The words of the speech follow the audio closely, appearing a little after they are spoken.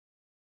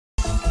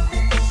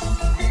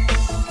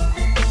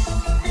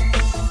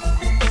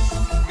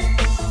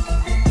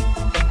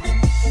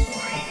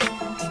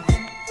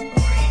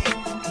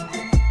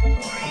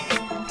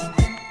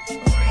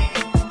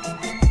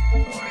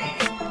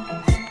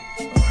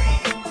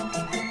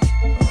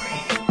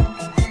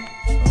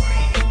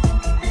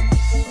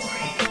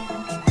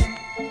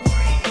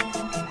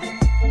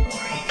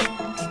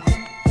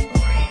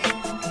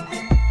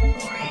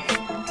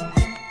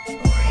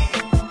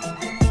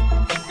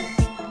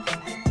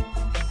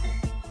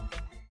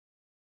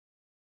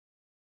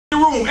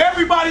room.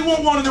 Everybody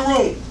want one in the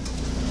room.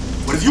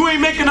 But if you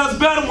ain't making us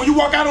better when you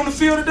walk out on the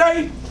field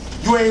today,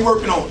 you ain't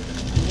working on it.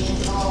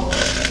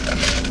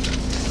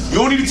 You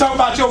don't need to talk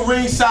about your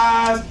ring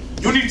size.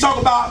 You don't need to talk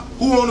about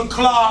who on the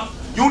clock.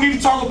 You don't need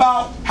to talk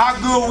about how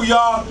good we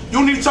are. You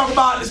don't need to talk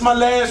about it's my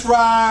last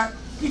ride.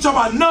 You talk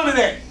about none of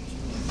that.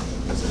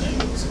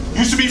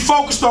 You should be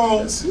focused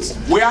on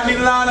where I need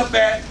to line up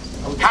at.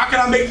 How can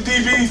I make the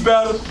DBs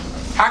better?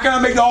 How can I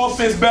make the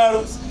offense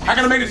better? How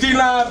can I make the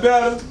D-line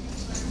better?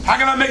 How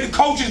can I make the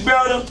coaches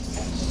better?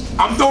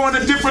 I'm throwing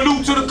a different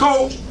loop to the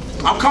coach.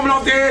 I'm coming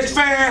off the edge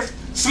fast.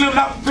 Slim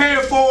not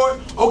prepared for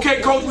it.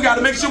 Okay, coach, we got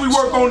to make sure we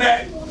work on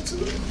that.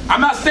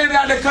 I'm not standing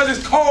out there because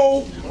it's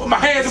cold with my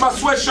hands in my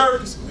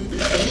sweatshirt.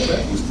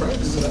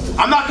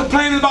 I'm not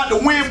complaining about the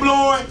wind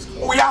blowing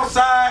when we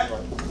outside.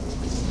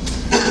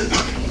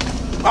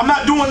 I'm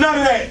not doing none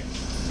of that.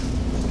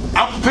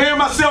 I'm preparing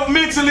myself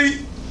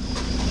mentally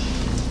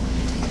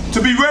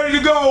to be ready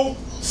to go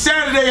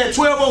Saturday at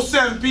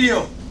 12:07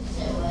 p.m.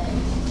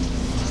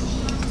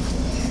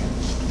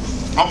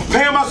 I'm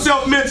preparing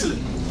myself mentally.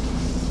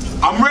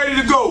 I'm ready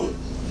to go.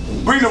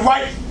 Bring the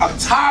right, I'm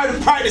tired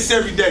of practice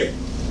every day.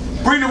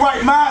 Bring the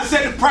right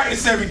mindset to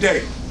practice every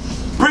day.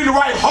 Bring the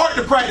right heart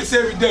to practice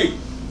every day.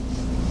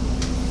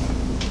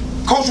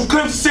 Coach from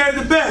Clemson said it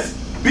the best.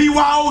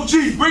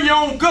 BYOG, bring your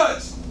own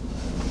guts.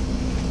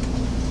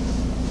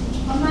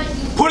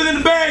 Put it in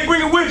the bag,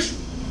 bring it with you.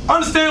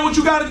 Understand what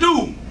you gotta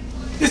do.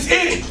 It's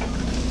it.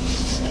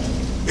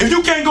 If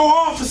you can't go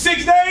home for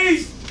 6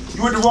 days,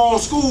 you at the wrong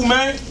school,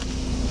 man.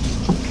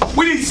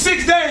 We need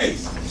 6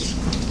 days.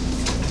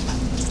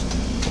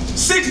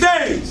 6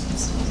 days.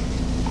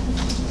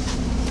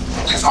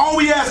 That's all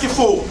we asking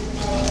for.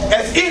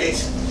 That's it.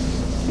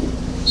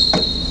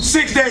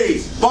 6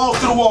 days, balls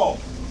to the wall.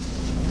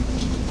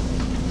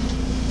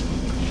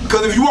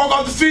 Because if you walk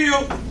off the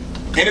field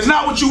and it's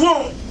not what you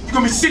want, you're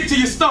gonna be sick to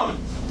your stomach.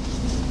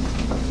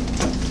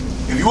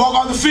 If you walk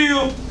off the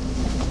field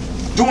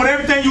doing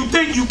everything you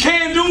think you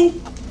can do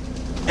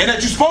and that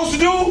you're supposed to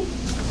do,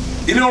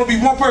 then there'll be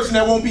one person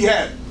that won't be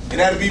happy, and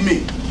that'll be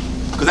me.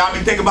 Because I'll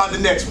be thinking about the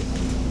next one.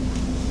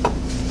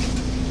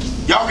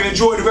 Y'all can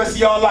enjoy the rest of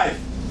y'all life.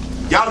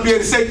 Y'all will be able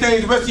to say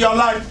things the rest of y'all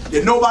life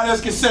that nobody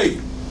else can say.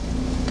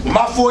 In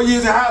my 4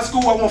 years in high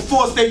school, I won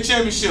 4 state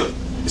championships.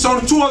 It's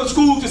only 2 other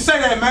schools to say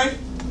that, man.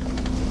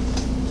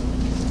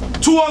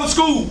 2 other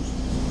schools.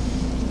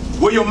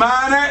 Where your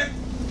mind at,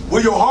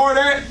 where your heart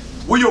at,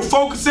 where your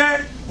focus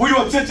at, where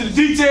your attention to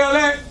detail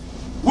at,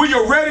 where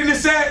your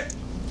readiness at,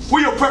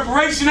 where your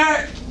preparation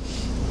at.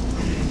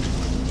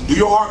 Do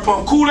your heart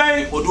pump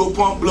Kool-Aid or do it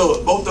pump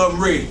blood? Both of them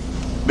ready.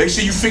 Make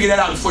sure you figure that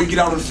out before you get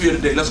out on the field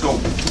today. Let's go.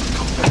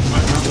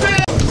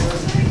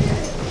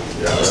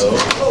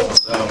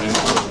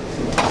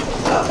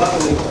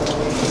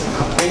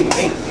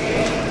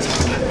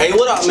 Hey,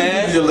 what up,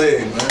 man? Your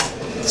leg, man.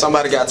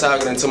 Somebody got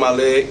targeted into my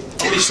leg.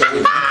 You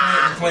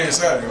playing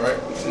Saturday, right?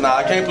 Nah,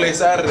 I can't play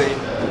Saturday,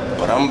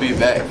 but I'm gonna be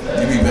back.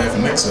 You be back for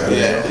next Saturday?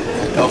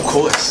 Yeah, of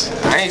course.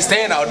 I ain't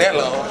staying out that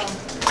long.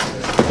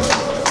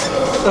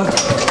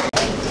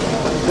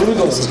 Where we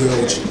going? This is good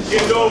with you.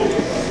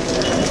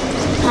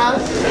 Huh?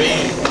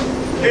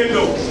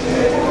 Indo.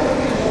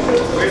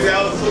 Where's the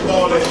other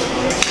football at?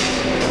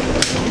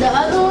 The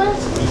other one?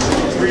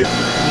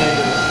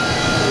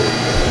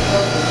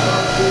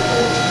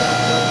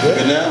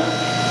 Good now?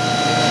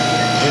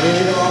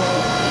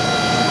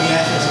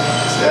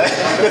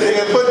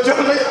 Put the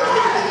drum in.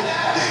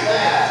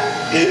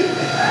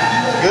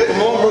 Good.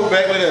 Come on, bro.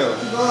 Back with him.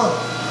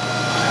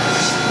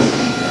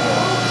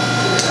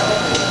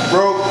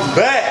 Bro,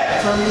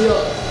 back. Turn me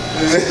up.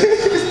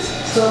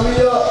 Turn me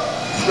up.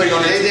 Wait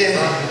on DJ.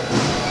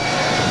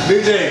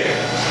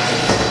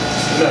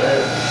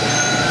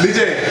 DJ,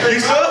 you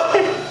sure?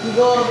 You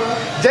going, bro?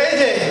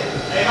 JJ.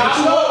 Hey, what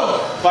you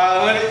want?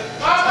 500.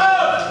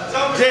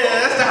 Yeah,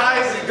 that's the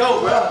highest it go,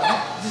 bro.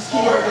 Just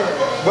keep it there.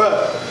 Bro,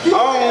 I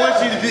don't want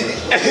you to be.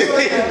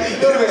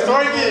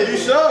 Sorry, kid. You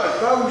sure?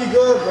 Probably be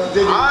good, bro.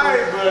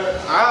 Alright, bro.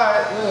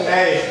 Alright.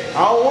 Hey, I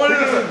don't want to.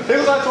 He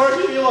was like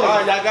twerking.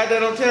 Alright, I got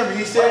that on camera.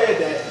 He said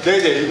that.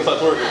 JJ, you was like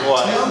twerking.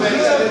 Why?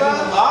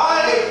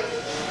 Alright.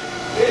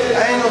 I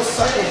ain't no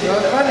sucker, bro.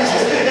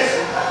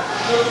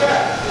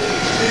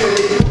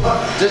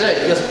 JJ,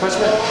 you got some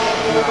freshman?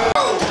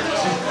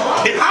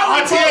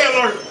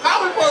 How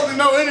we supposed to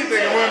know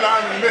anything and we're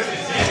not even missing?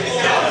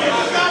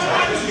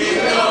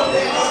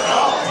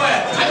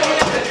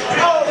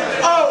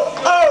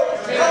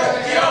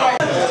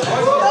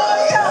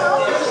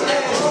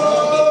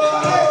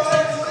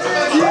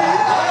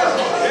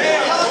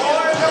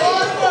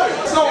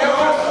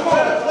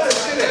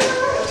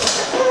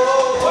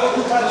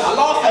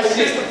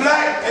 Mr.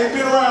 Black ain't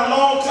been around a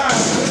long time.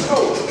 Let's go.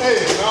 Hey,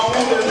 I don't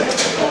want to.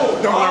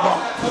 Don't worry about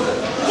it.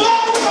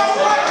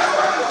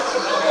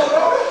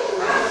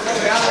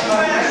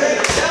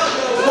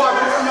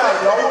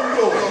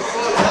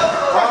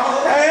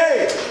 Hey,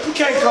 you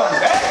can't come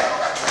back.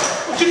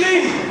 What you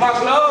need? My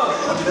glove.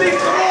 What you need?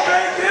 Come on,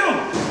 man. Get him.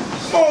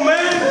 Come on,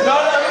 man. No.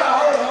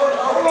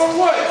 Hold on.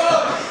 What?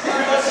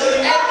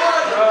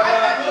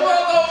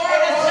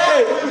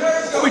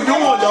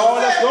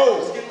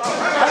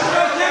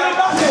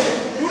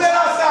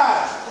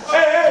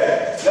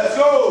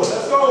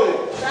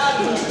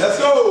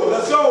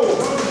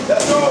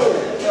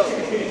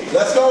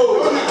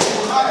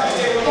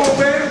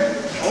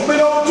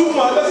 too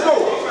much. Let's go.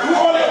 You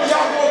all that,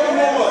 y'all going to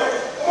warm up.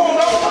 Come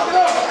on, dog. Lock it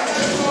up.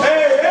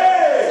 Hey.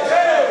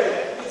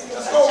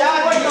 Let's go.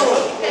 Come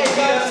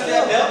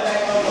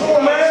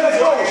on, man. Let's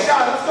go.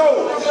 Shot. Let's go.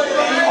 All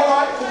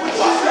right. Let's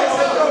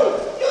go.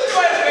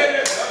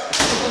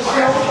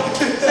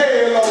 Say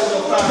hello to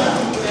the time.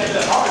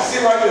 I can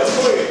sit right here.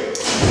 Go ahead.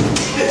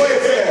 Go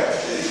ahead, Sam.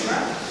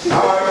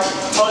 All right.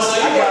 Oh, so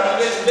you got a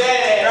bit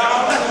bad.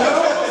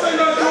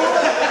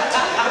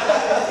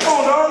 Come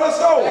on, dog. Let's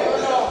go.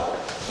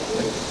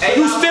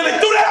 You stealing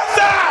through the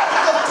outside.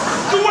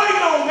 You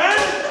waiting on, man.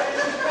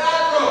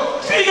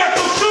 You ain't got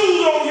those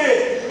shoes on yet.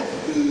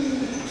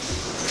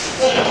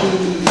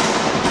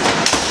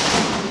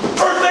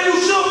 First thing you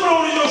should put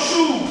on is your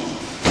shoes.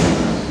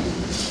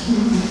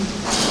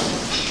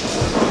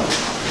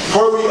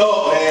 Hurry up,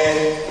 man.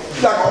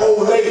 You're like an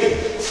old lady.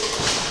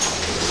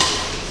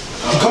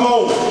 Come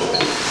on.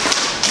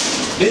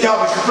 Then y'all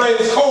be complaining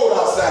it's cold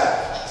outside.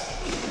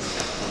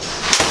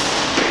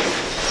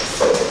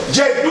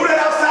 Jake, do that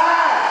outside.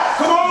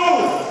 Come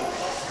on.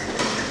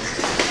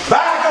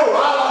 Back go.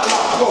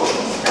 Go.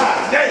 God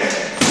dang.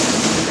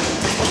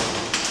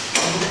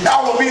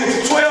 Y'all gonna be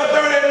until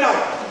 12:30 at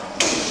night.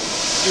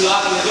 You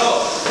locking the door?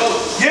 Go.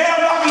 Yeah,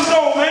 I'm locking the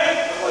door, man.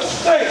 What you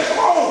think?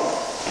 Come on.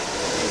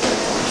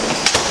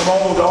 Come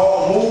on,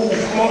 dog. Move.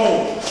 Come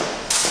on.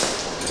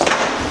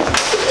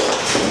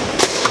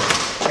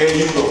 There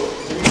you go.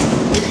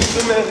 Give me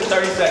 2 minutes and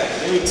 30 seconds.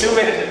 Give me 2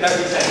 minutes and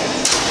 30 seconds.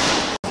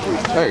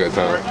 I ain't got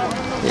time.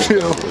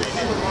 Chill.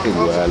 He's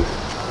wild.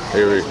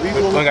 Hey, Rick.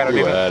 I gotta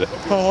be wild.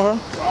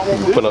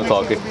 Pillow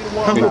talking.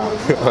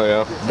 Oh,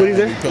 yeah. What he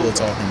say? Pillow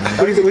talking, man.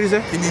 What he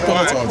say? He need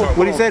pillow talking.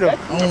 What he say, though? I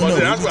don't know. I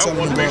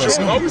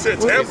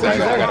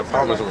got a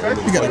promise with him.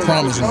 You got a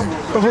promise with me.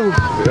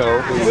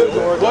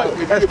 What?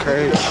 That's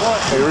crazy.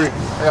 Hey, Rick,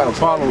 I got a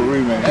problem with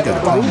Rick, man. You got a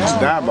promise.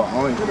 Die by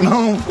only.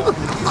 No.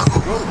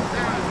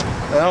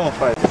 I don't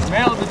fight.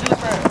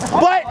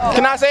 What?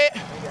 Can I say it?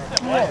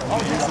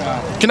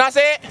 Can I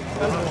say it?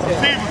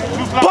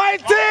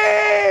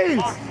 Fighting!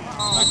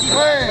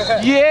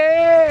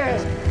 Yeah!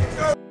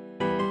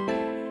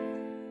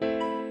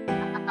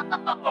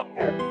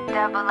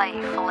 Double A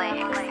flex.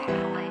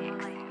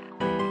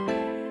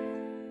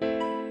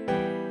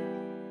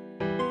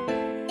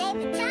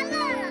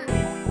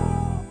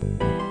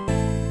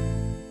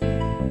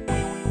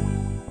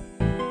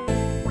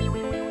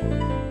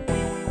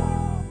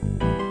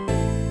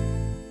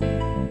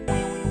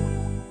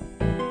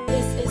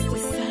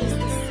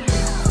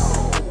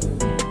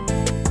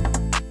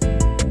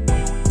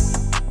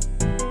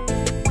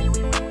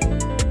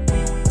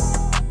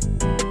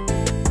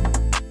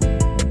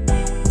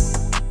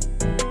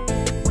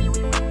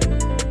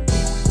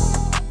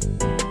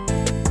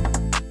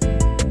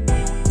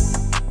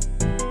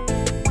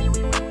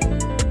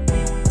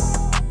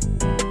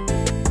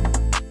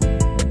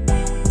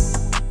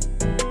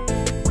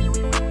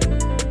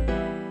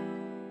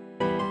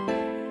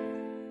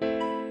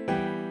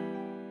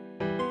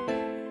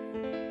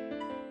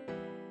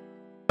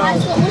 High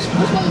school. Which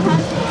one is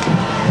high school?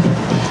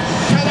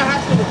 Tiger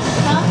High School.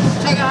 Huh?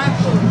 Tiger High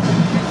School.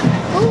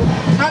 Who?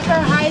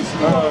 Tiger High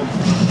School.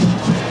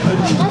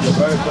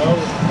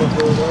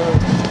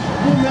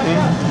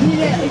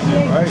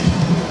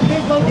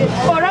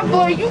 Oh, that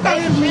boy, you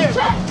guys are weird.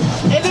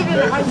 They live in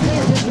the high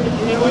school.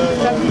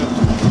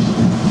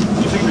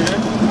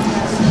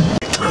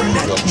 Turn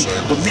that key.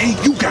 But man,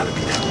 you gotta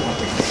be that one.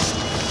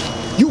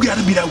 You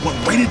gotta be that one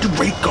right at the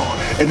rate guard.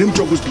 And them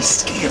jokers be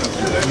scared of you.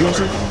 You know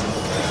what I'm saying?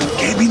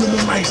 Can't be no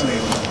more nice now.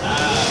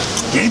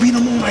 Can't be no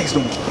more nice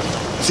no more.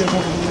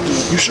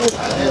 You sure?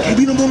 Can't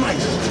be no more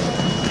nice.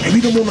 Can't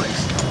be no more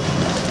nice.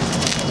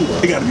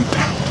 It gotta be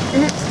power.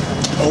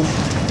 Over.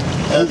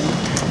 And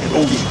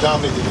over.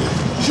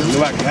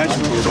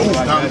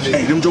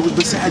 Hey, them jokers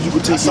beside you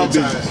can take care of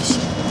business.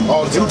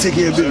 They'll take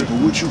care of business, but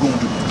what you gonna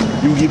do?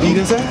 You get beat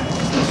inside?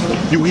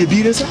 You get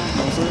beat inside?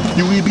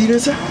 You get beat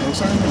inside?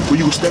 Or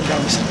you gonna step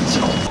down the steps?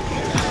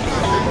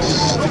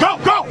 Go!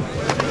 Go!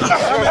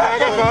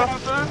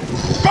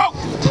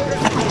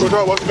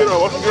 Go! Watch the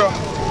girl.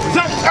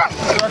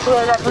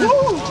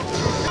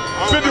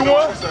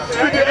 51.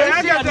 58.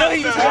 I got that.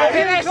 Hear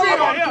that shit?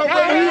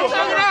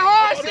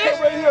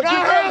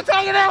 Y'all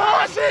talking that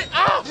hard shit?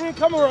 You ain't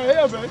coming right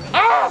here, man.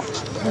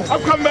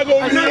 I'm coming back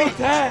over here.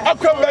 I'm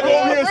coming back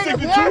over here in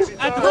 62.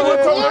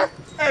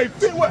 Hey,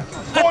 fit what?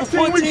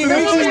 14 weeks. 14 weeks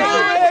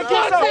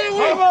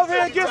over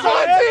here and get 14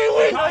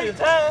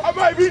 weeks. I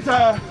might be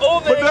tired,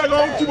 but they're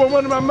going to keep on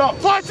running my mouth.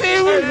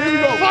 14 weeks. Here we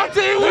go.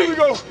 14 weeks. Here we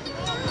go.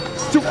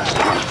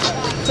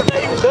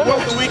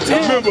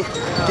 Remember,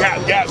 gap.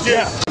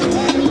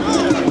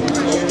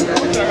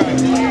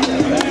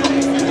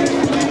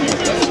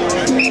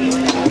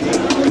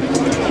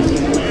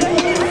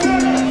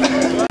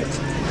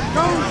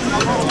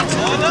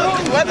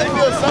 The weather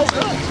feels so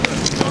good.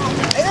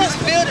 Hey, this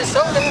field is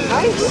so damn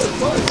nice.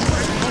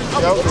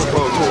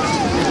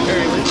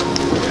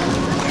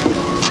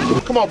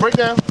 Come on, break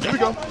down. Here we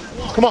go.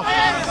 Come on.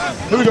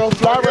 Here we go.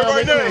 Fly around,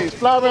 make plays.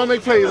 Fly around,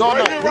 make plays all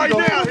night. Right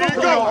now. Here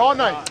we go. All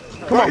night.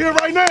 Come on. Here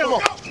right now. Come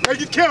on.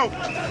 Make it count.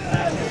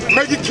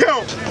 Make it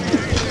count.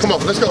 Come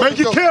on, let's go. Make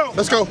it count.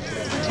 Let's go.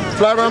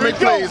 Fly around, make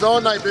plays all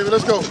night, baby.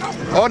 Let's go.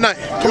 All night.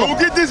 You won't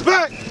get this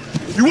back.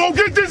 You won't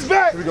get this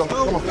back. Here we go.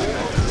 Come on.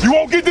 You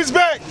won't get this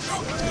back.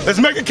 Let's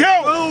make it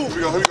count. Here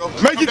we go. Here we go.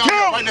 Make it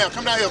count. Right now.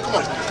 Come down here. Come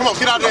on. Come on.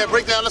 Get out of there.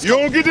 Break down. Let's go. You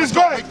won't get this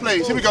back. Make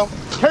plays. Here we go.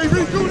 Hey,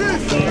 redo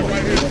this. Hey,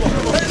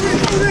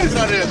 redo this.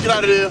 Get out of there. Get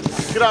out of there.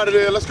 Get out of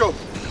there. Let's go.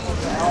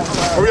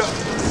 Hurry up.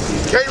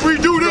 Can't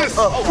redo this.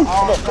 Come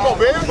on,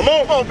 baby. Come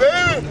on,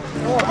 baby.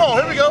 Come on,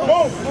 here we go. Come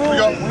on. Here we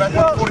go.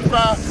 Back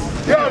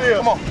 45. Get out of here.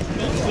 Come on.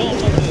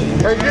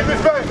 Hey, get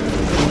this back.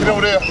 Get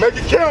over there. Make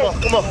it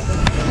count. Come on.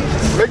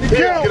 Make it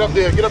count. Get up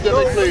there. Get up there.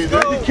 Make plays.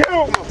 Make it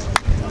count.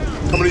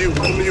 Coming to you.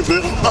 Coming to you,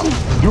 baby.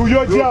 Do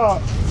your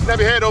job. Snap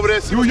your head over there.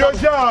 Do your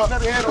job.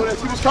 Snap your head over there.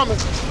 See what's coming.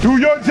 Do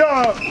your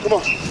job. Come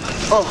on.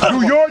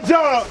 Do your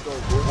job.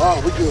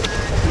 Oh, we good.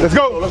 Let's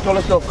go. Let's go.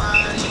 Let's go.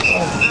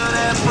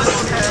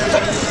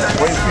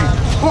 Wait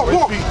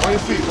your feet. On your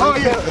feet. Oh,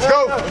 yeah. Let's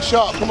go. Be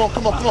sharp. Come on,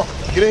 come on, come on.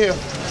 Get in here.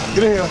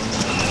 Get in here.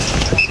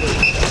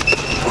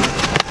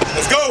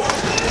 Let's go.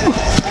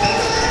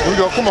 Here we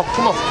go. Come on,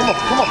 come on, come on,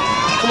 come on,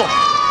 come on.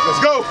 Let's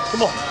go.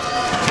 Come on.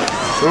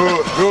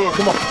 Good, good.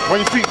 Come on. On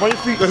your feet, on your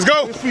feet. Let's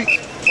go. On your feet.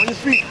 On your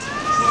feet.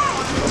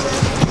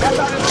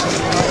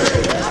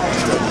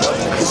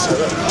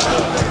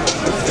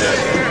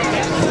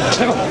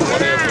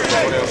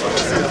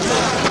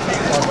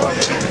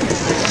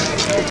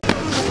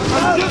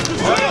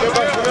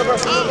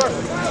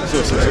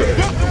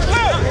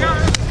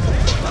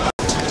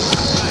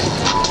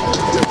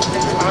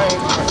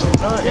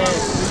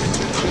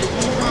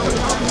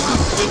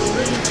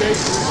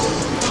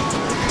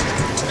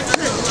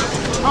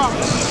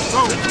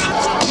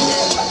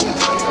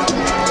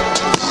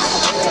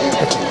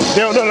 They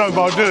don't know nothing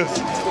about this.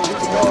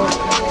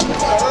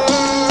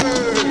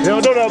 They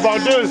don't know nothing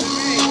about this.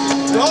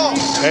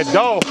 That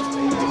dog.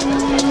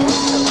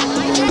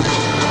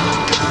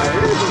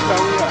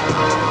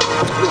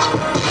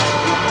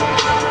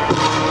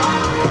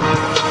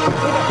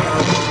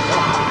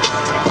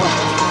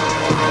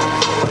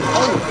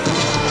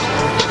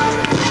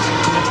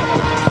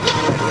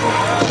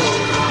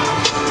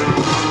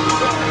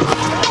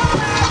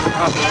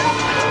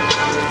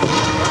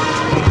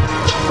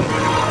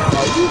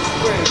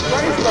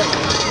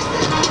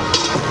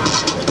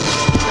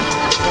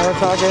 I'm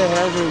talking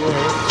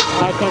everywhere.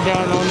 I come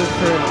down on this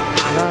trip.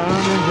 Now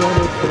I'm enjoying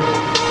this trip.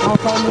 I'm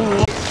coming.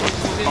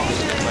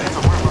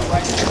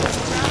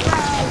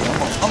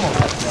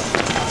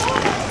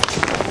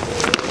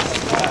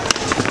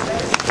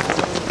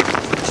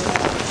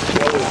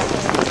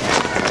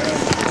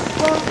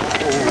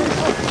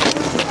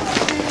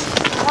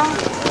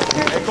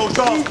 Hey, Coach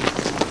Dawson,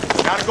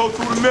 gotta go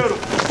through the middle.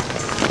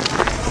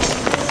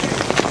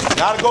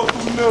 Gotta go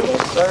through the middle.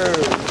 Sir.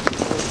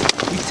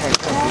 We take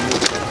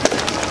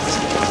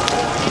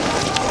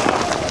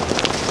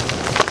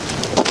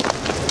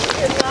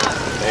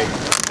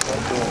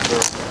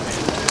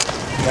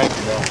Thank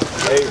you, man.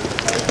 Hey.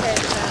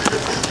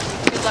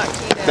 Good luck to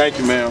you. Thank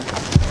you, ma'am.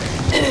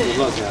 Good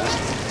luck, guys.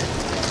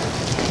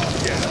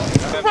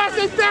 Rest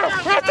in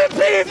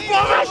peace, boy.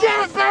 I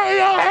can't bury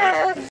your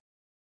hair.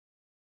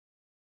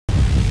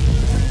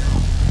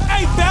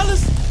 Hey,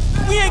 fellas,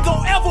 we ain't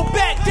gonna ever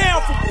back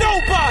down from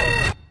nobody.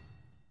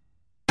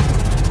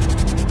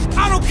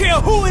 I don't care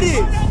who it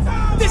is.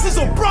 This is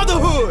a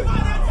brotherhood.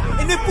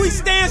 And if we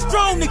stand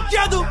strong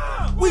together,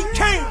 we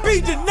can't be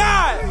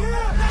denied.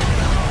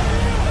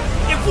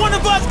 If one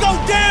of us go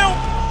down,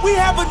 we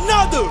have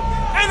another,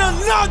 and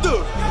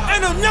another,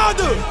 and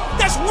another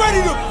that's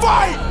ready to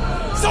fight.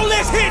 So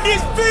let's hit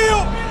this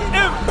field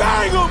and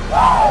bang them,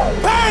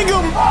 bang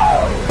them,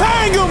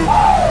 bang them.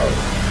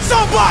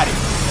 Somebody,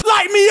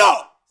 light me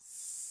up.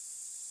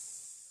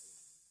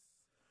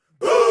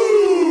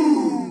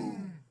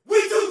 Boom!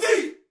 We too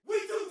deep, we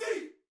too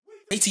deep.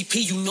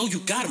 ATP, you know you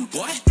got him,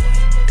 boy.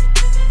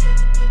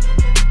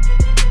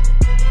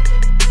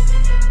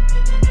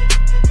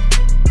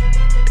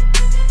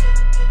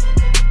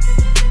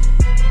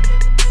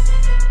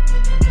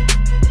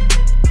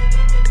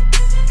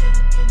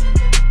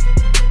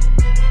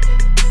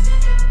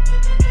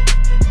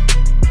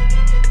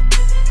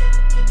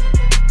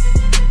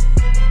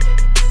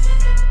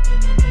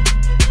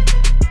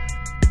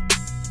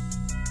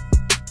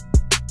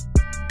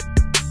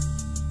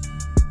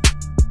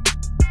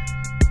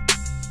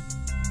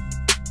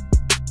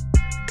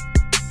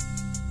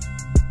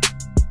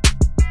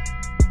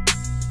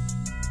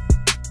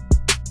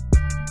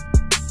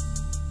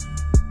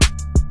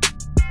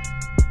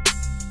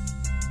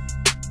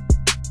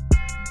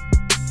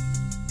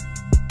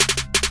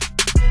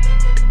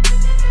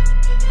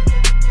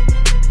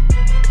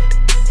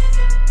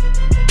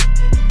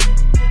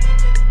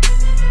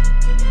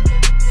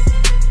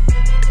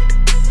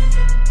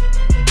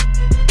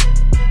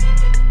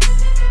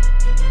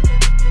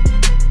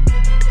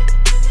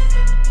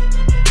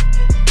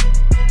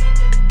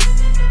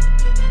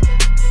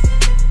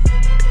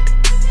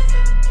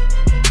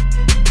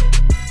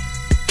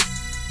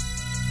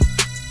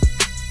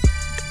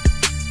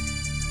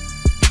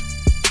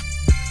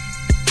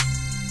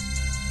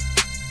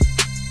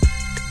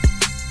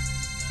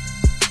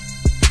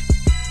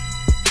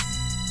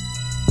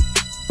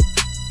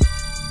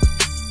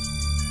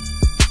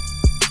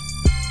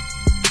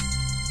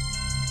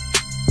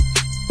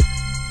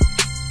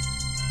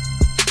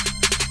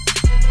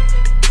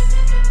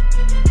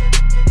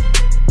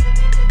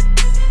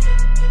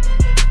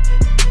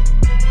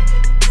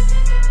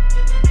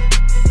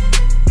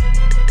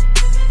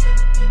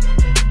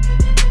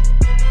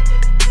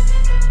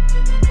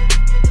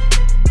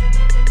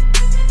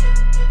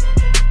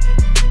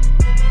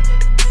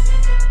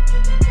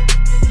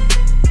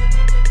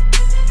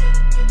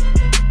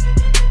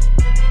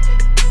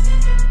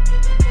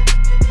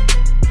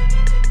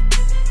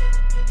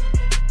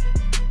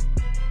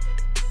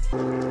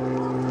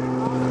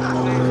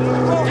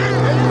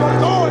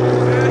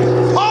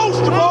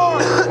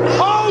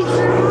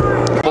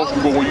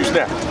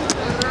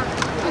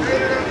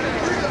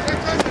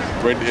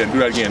 Do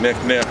that again.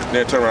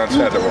 Then turn around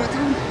and tap that one.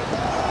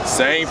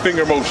 Same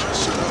finger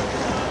motions.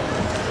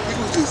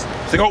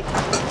 Say go.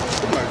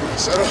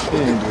 Shut up.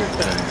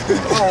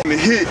 On the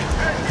hit,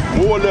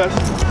 more or less.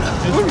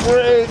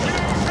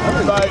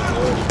 Like,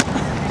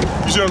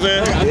 you see what I'm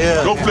saying?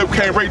 Yeah. Go flip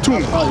came right to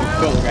him.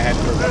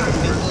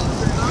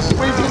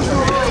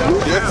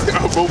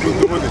 Both was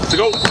doing it. So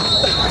go.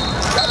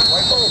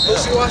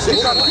 You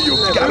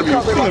gotta be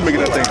your feeling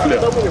making that thing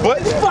flip. But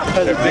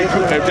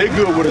if they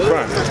good with it,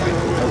 fine.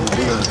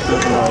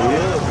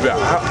 Yeah, I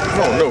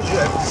don't know.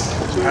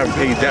 I haven't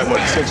paid that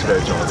much attention to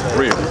that joint, for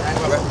real.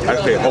 I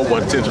just paid a whole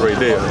bunch of attention right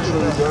there.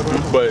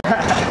 But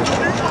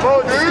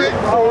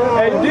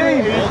hey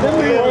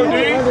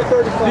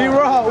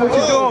D-Rob, what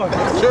you doing?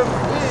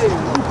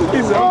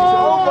 He's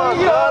oh my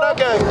God,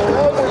 okay.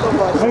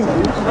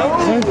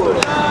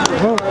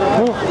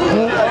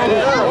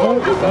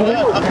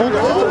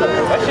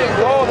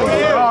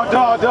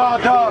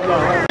 Dog.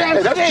 Hey,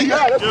 that's PI,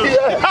 that's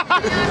PI.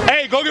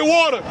 Hey, go get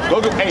water.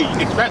 Go get, hey,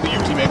 expect the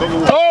UT, man. Go get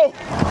water.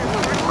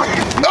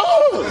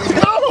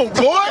 No,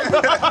 boy.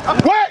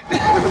 What?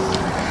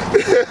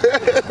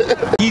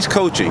 He's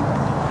coaching.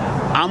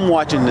 I'm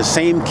watching the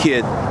same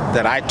kid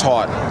that I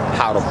taught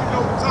how to,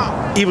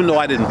 even though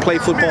I didn't play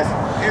football,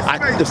 I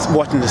was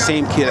watching the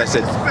same kid. I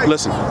said,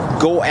 listen,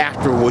 go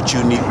after what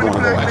you want to go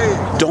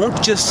after.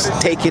 Don't just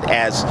take it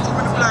as,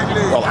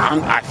 well,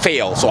 I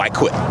failed, so I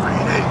quit.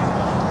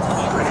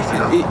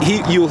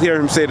 You'll hear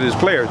him say to his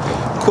players,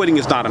 quitting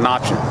is not an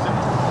option.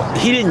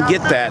 He didn't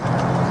get that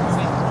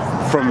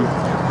from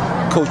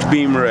Coach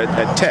Beamer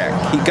at Tech.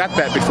 He got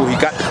that before he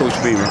got to Coach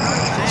Beamer.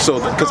 So,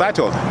 because I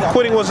told him,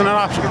 quitting wasn't an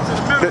option.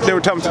 There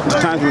were times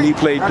when he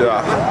played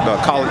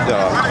college,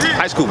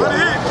 high school ball,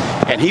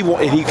 and he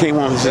came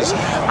home and says,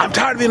 "I'm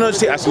tired of being on this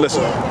team." I said,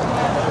 "Listen,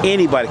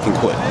 anybody can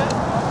quit.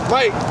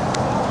 Right?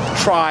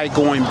 Try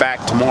going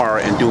back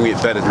tomorrow and doing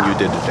it better than you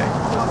did today."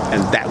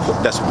 And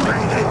that's what made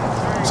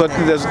it. So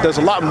there's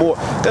a lot more.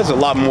 There's a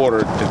lot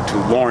more to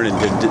learn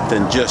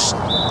than just,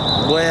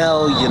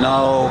 well, you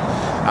know,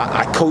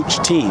 I coach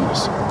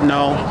teams.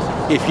 No,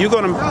 if you're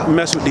going to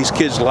mess with these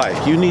kids'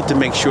 life, you need to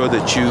make sure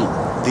that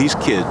these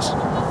kids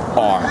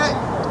are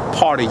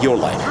part of your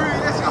life.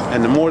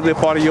 And the more they're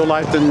part of your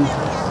life, then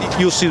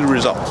you'll see the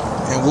results.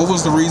 And what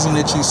was the reason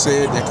that you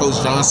said that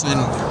Coach Johnson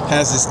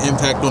has this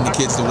impact on the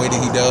kids the way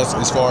that he does,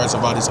 as far as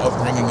about his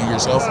upbringing and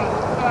yourself?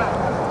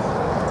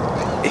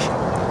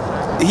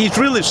 He's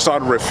really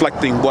started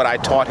reflecting what I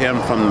taught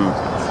him from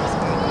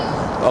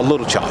a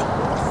little child.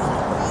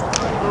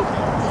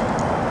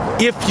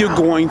 If you're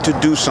going to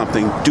do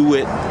something, do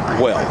it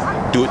well.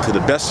 Do it to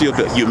the best of your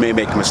ability. You may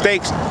make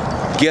mistakes.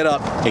 Get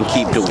up and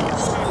keep doing it.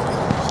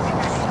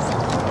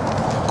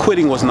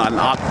 Quitting was not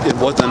it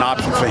wasn't an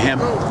option for him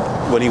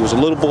when he was a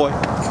little boy.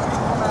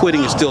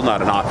 Quitting is still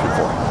not an option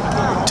for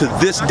him. To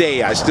this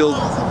day, I still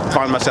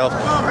find myself,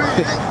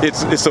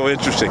 it's so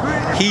interesting.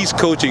 He's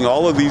coaching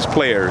all of these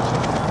players,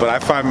 but I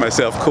find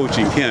myself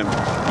coaching him,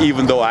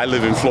 even though I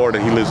live in Florida,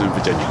 he lives in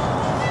Virginia.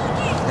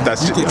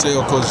 That's you can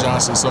tell Coach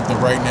Johnson something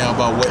right now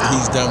about what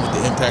he's done with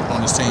the impact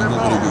on his team.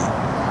 What would it be?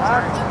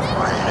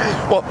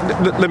 Well,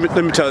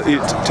 let me tell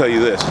you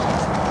this.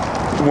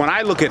 When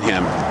I look at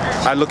him,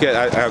 I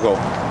go,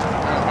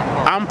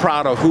 I'm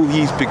proud of who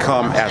he's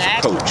become as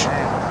a coach.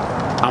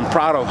 I'm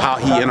proud of how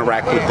he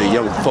interacts with the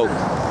young folk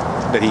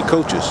that he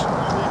coaches.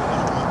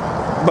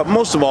 But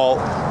most of all,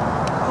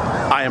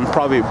 I am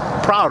probably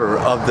prouder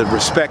of the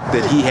respect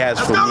that he has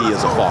for me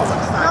as a father.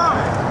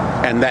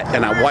 And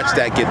I watch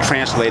that get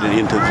translated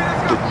into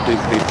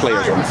the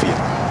players on the field.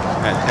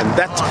 And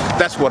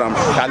that's what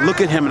I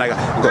look at him and I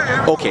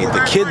go, okay,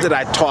 the kid that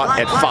I taught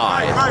at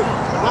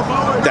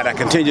 5, that I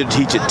continued to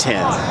teach at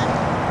 10,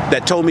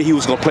 that told me he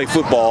was going to play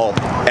football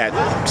at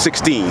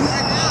 16,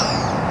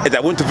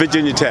 that went to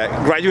Virginia Tech,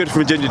 graduated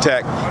from Virginia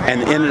Tech,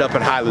 and ended up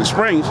at Highland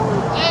Springs.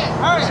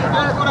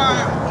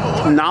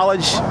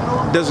 Knowledge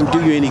doesn't do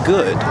you any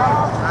good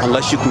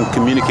unless you can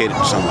communicate it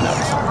to someone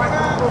else.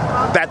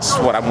 That's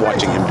what I'm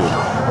watching him do.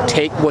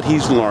 Take what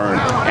he's learned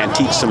and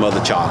teach some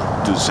other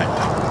child to do the same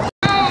thing.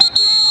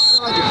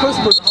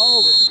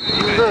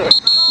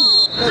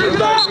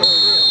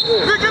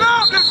 Pick it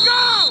up, let's go!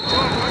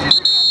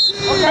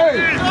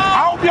 Hey,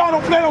 I hope y'all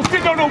don't plan on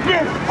sitting on no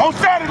bench on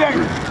Saturday.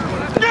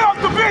 Get off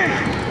the bench!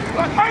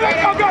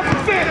 Hey, y'all got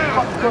some sense!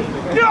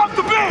 Get off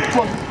the bench!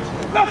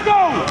 Let's go!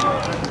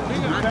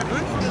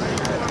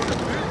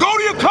 Go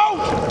to your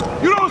coach!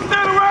 You don't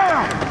stand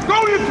around!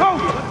 Go to your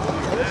coach!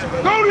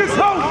 Go to your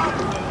coach!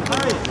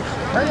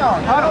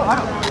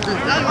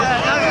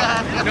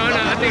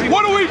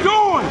 What are we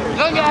doing?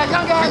 Young guys.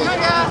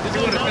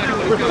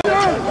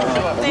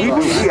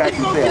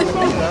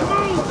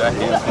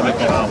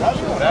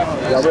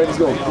 Y'all ready to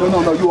go?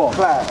 No, you on.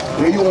 Clyde.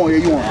 Yeah, you on.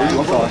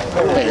 I'm sorry.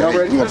 Y'all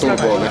ready? You want to throw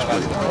the ball next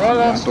week.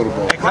 Throw the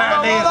ball.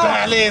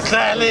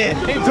 Slide in.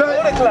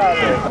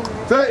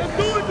 Take.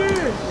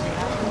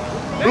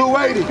 Blue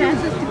waiting.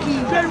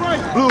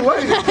 Blue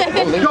waiting.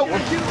 Go.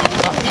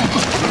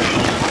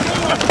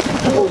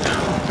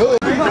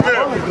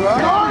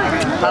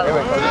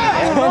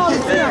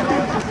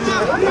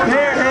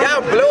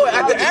 Y'all blow it.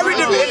 After every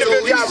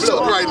individual, y'all blow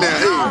it. Right now,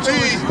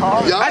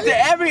 hey, after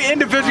every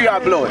individual, y'all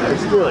blow it.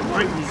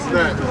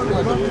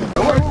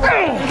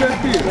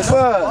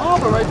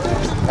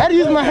 I had to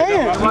use my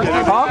hands. Huh?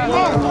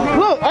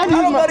 Look, I had to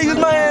use nobody use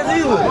my hands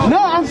either. No,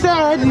 I'm saying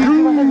I had to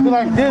use my hands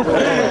like this.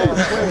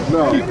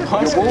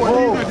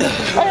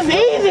 That's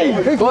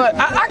easy. But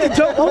I can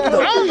jump over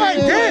them. I was like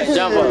this.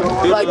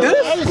 Like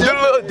this? Do a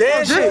little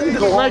dance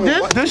shit. Like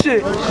this? This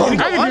shit. I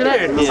can do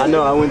that. I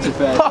know, I went too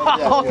fast.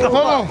 Hold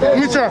on, let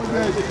me try.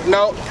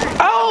 No.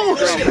 Oh!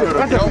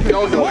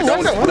 Don't do it.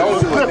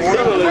 Don't do it.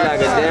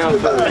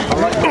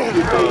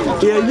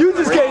 Yeah, you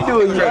just can't do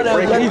it.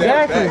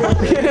 Exactly.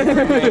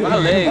 My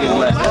leg is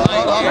left.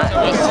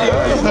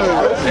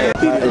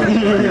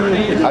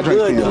 I drink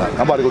tequila.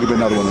 I'm about to go get me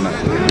another one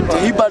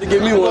tonight. He about to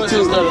give me one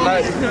too.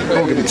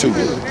 Go get me two.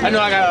 I know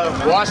I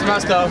gotta wash my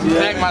stuff,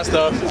 pack my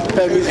stuff,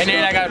 and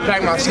then I gotta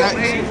pack my snacks.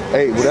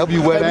 Hey, whatever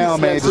you wear down,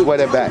 man, just wear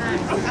that back.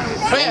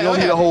 You don't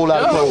need a whole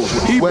lot of clothes.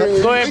 Go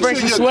ahead and bring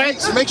some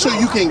sweats. Make sure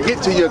you can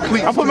get to your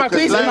cleats. I'm putting my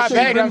cleats in my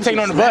bag that I'm taking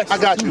on the bus. I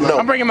got you. No.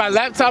 I'm bringing my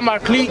laptop, my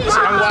cleats,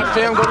 I'm watch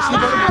film, go to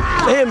sleep.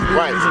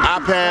 Right,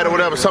 iPad or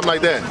whatever, something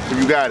like that.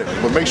 You got it.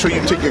 But make sure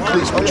you take your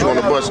cleats, put you on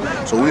the bus,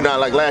 so we're not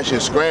like last year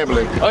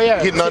scrambling. Oh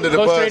yeah. Getting under the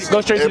bus.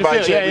 Go straight to the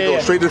field. Go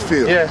straight to the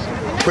field. Yeah.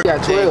 We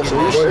got 12,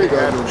 so we straight.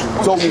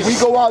 So when we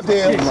go out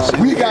there,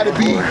 we got to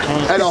be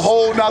at a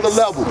whole nother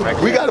level.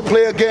 We got to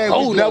play a game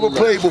we've never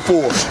played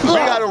before. We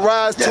got to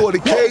rise to an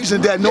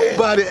occasion that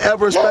nobody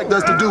ever expect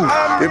us to do.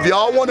 If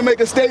y'all want to make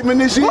a statement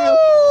this year,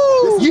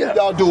 yeah,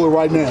 y'all do it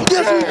right now.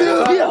 Yes, we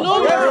do.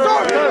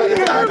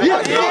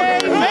 Yes,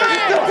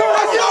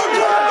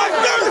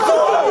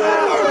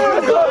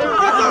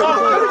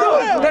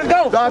 Let's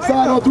go. Dark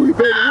side on three,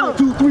 baby. 1,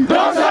 2, 3.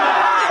 Dark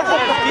side.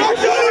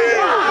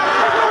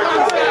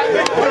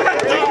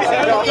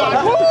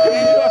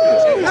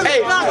 Hey,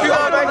 you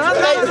going back to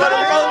States for the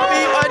supposed to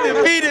be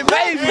undefeated,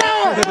 baby.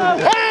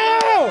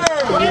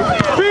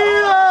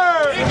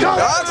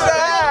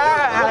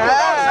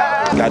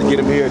 Got to get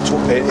them here in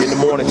the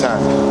morning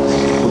time.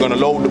 We're going to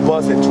load the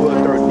bus at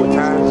 12:30. What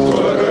time?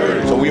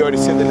 12:30. So we already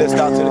sent the list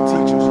out to the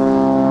teachers.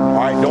 All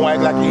right, don't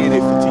act like you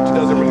idiot. If the teacher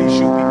doesn't release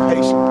you, be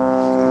patient.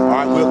 All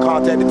right, we'll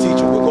contact the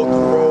teacher. We'll go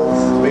through the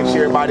road, make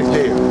sure everybody's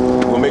there.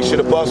 We'll make sure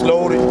the bus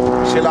loaded,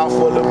 chill out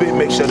for a little bit,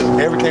 make sure that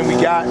everything we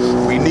got,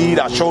 we need,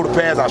 our shoulder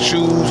pads, our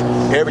shoes,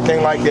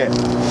 everything like that.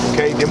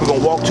 Okay, then we're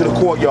going to walk to the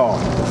courtyard.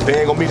 They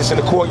ain't going to meet us in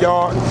the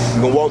courtyard.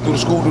 We're going to walk through the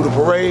school, do the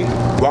parade,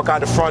 walk out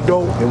the front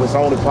door, and it's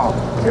on and pop.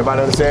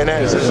 Everybody understand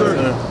that? Yes, sir.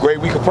 Great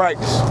week of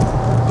practice.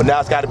 But now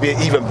it's got to be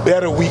an even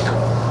better week.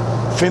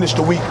 Finish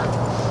the week.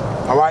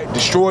 All right,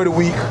 destroy the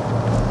week,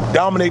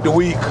 dominate the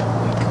week.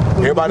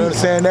 Everybody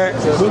understand that?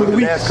 The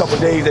last couple of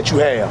days that you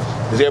have.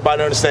 Does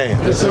everybody understand?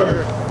 Yes,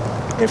 sir.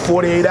 In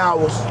 48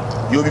 hours,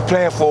 you'll be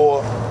playing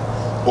for,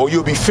 or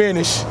you'll be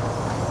finished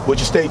with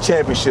your state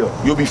championship.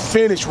 You'll be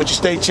finished with your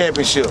state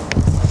championship.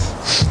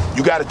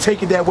 You got to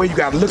take it that way. You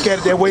got to look at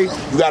it that way.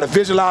 You got to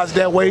visualize it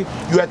that way.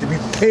 You have to be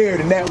prepared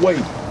in that way.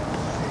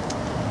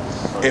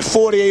 In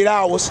 48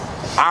 hours,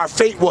 our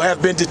fate will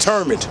have been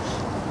determined.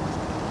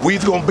 We're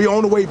either going to be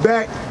on the way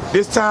back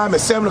this time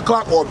at 7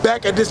 o'clock or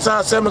back at this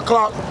time 7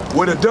 o'clock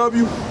with a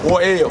W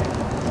or L.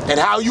 And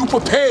how you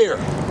prepare,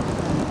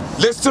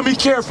 listen to me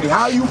carefully,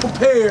 how you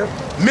prepare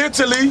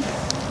mentally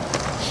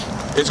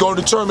is going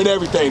to determine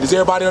everything. Does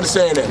everybody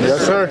understand that?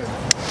 Yes, sir.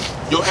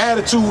 Your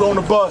attitude on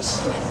the bus,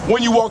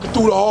 when you walking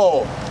through the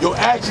hall, your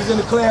actions in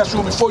the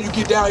classroom before you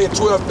get down here at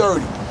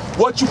 12:30,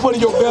 what you put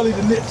in your belly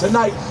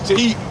tonight to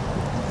eat,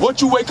 what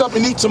you wake up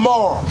and eat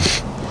tomorrow,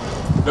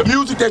 the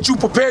music that you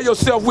prepare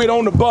yourself with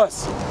on the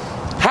bus,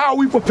 how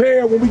we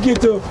prepare when we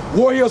get to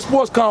War Hill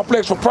Sports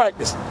Complex for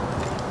practice.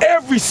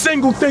 Every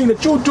single thing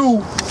that you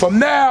do from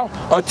now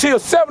until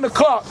 7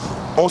 o'clock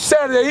on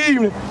Saturday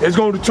evening is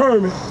going to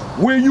determine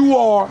where you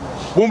are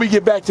when we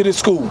get back to this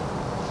school.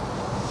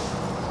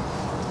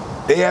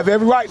 They have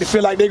every right to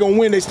feel like they're going to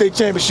win their state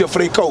championship for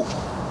their coach.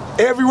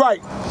 Every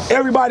right.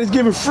 Everybody's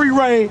given free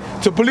reign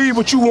to believe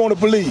what you want to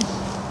believe.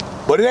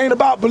 But it ain't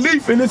about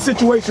belief in this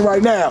situation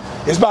right now.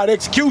 It's about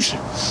execution.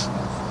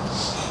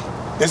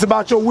 It's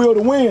about your will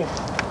to win.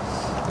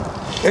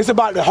 It's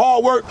about the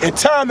hard work and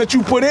time that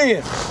you put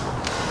in.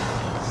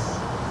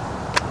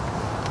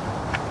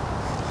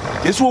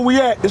 This is where we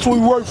at. This is what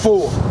we work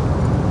for.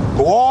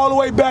 Go all the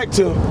way back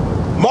to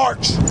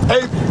March,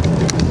 April,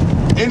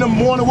 in the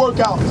morning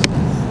workouts,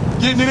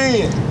 getting it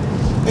in.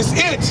 It's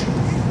it.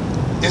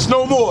 It's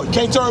no more. You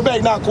can't turn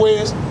back now,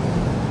 Quez.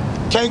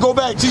 Can't go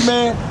back,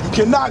 T-Man. You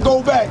cannot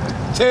go back,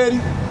 Teddy.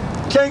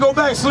 Can't go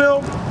back,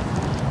 Slim.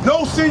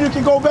 No senior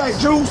can go back,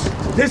 Juice.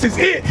 This is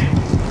it.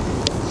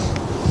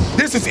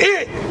 This is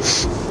it.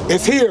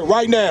 It's here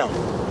right now.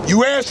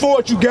 You asked for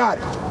it, you got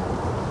it.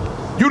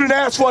 You didn't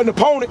ask for an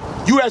opponent.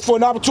 You asked for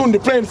an opportunity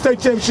to play in the state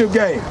championship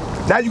game.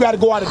 Now you got to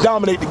go out and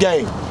dominate the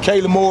game.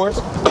 Kayla Morris.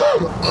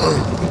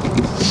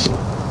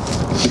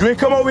 You ain't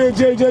come over here,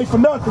 JJ, for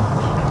nothing.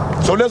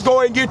 So let's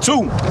go ahead and get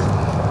to.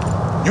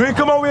 You ain't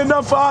come over here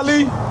nothing for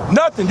Ali.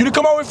 Nothing. You didn't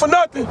come over here for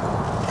nothing.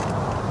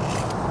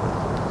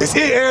 It's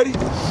it, Eddie.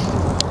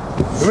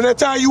 Remember that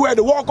time you had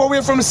to walk over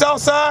here from the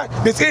south side?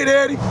 This it,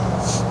 Eddie.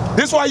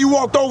 This why you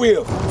walked over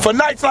here. For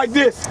nights like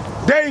this,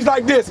 days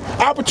like this,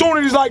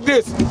 opportunities like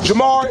this,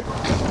 Jamari.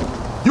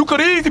 You could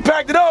have easily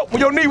packed it up when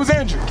your knee was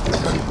injured.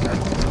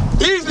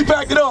 Easily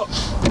packed it up.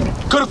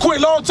 Could have quit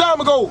a long time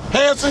ago,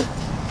 Hanson.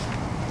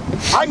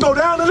 I can go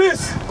down the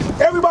list.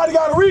 Everybody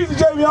got a reason,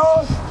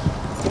 Javion.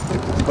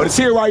 But it's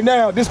here right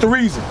now. This the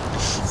reason.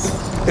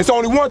 It's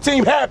only one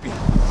team happy.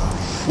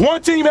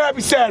 One team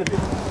happy Saturday.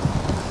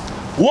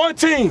 One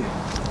team.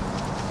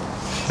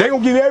 They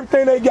gonna give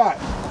everything they got.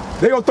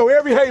 They gonna throw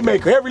every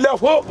haymaker, every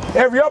left hook,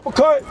 every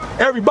uppercut,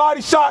 every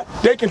body shot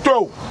they can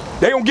throw.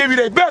 They gonna give you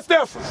their best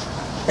effort.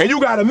 And you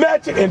gotta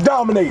match it and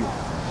dominate it.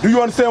 Do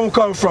you understand where I'm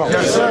coming from?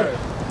 Yes, sir.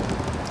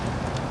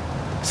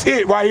 It's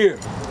it right here.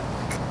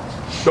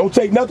 Don't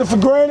take nothing for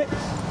granted.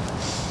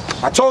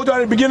 I told you at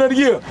the beginning of the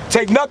year,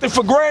 take nothing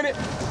for granted.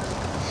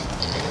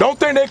 Don't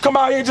think they come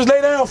out here and just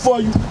lay down for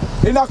you.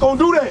 They're not gonna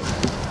do that.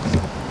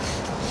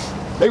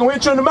 They gonna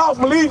hit you in the mouth,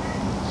 Malik,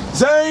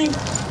 Zane,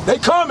 they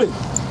coming.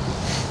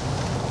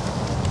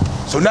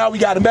 So now we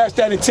gotta match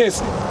that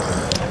intensity.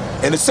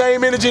 And the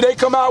same energy they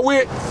come out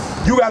with,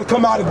 you gotta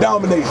come out and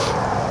dominate.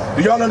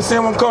 Do y'all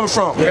understand where I'm coming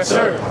from? Yes,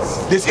 sir.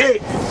 This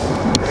it.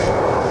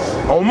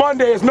 On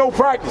Monday, it's no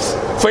practice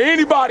for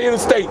anybody in the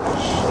state.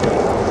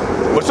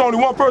 But it's only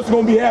one person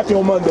gonna be happy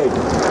on Monday.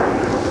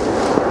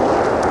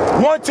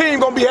 One team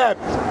gonna be happy.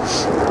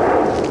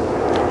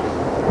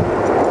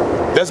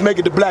 Let's make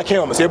it the black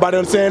helmets. Everybody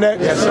understand that?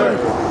 Yes, sir.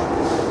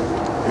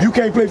 If you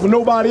can't play for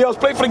nobody else,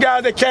 play for the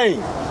guys that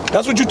came.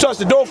 That's what you touched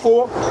the door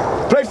for.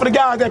 Play for the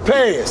guys that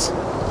passed.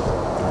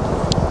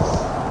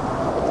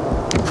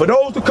 For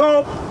those to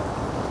come,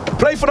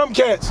 play for them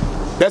cats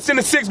that's in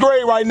the 6th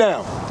grade right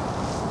now.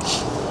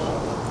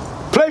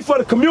 Play for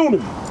the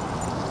community.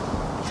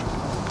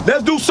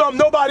 Let's do something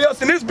nobody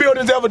else in this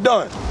building's ever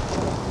done.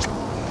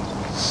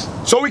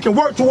 So we can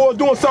work towards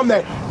doing something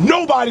that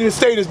nobody in the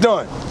state has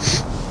done.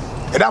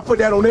 And I put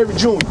that on every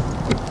junior.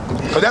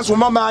 Because that's where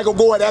my mind gonna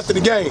go at after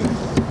the game.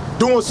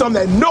 Doing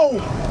something that no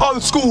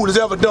other school has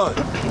ever done.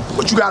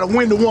 But you gotta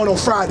win the one on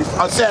Saturday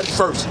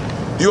first.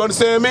 Do you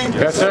understand me?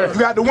 Yes, sir. You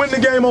got to win the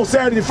game on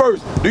Saturday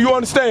first. Do you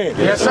understand?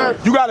 Yes, sir.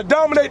 You got to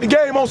dominate the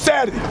game on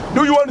Saturday.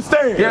 Do you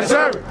understand? Yes,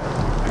 sir.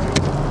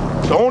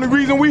 The only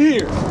reason we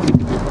here.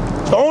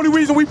 The only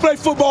reason we play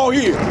football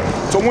here,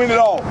 to win it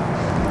all.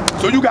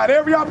 So you got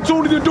every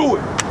opportunity to do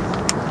it.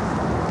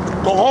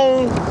 Go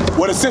home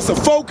with a sense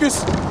of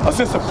focus, a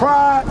sense of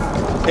pride,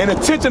 and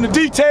attention to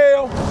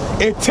detail,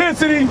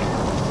 intensity.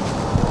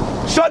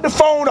 Shut the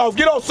phone off,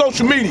 get off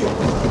social media.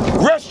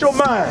 Rest your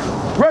mind,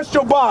 rest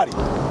your body.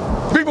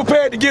 Be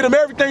prepared to give them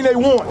everything they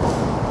want.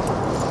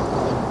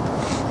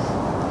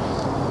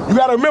 You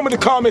gotta remember the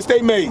comments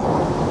they made.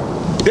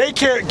 They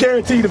can't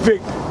guarantee the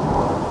victory.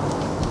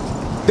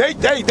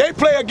 They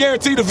play a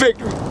guarantee the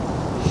victory.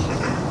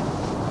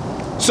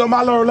 Something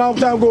I learned a long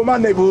time ago in my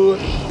neighborhood.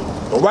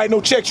 Don't write no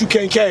checks you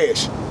can't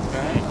cash.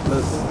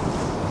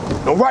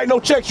 Don't write no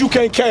checks you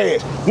can't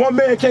cash. One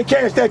man can't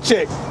cash that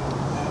check.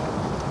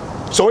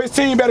 So his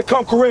team better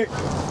come correct,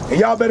 and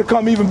y'all better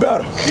come even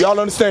better. Y'all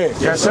understand?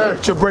 Yes, sir.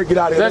 Should break it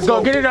out here. Let's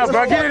go. Get it up,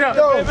 bro. Get it up.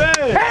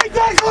 Hey,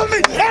 back on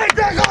me. Hey,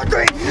 back on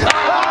 3.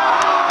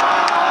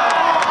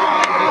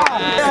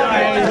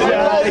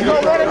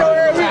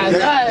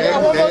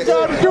 One more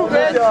job to do,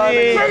 man.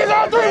 Springers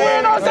on 3.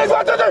 Win on 6.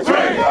 1, 2, 3.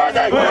 Spring.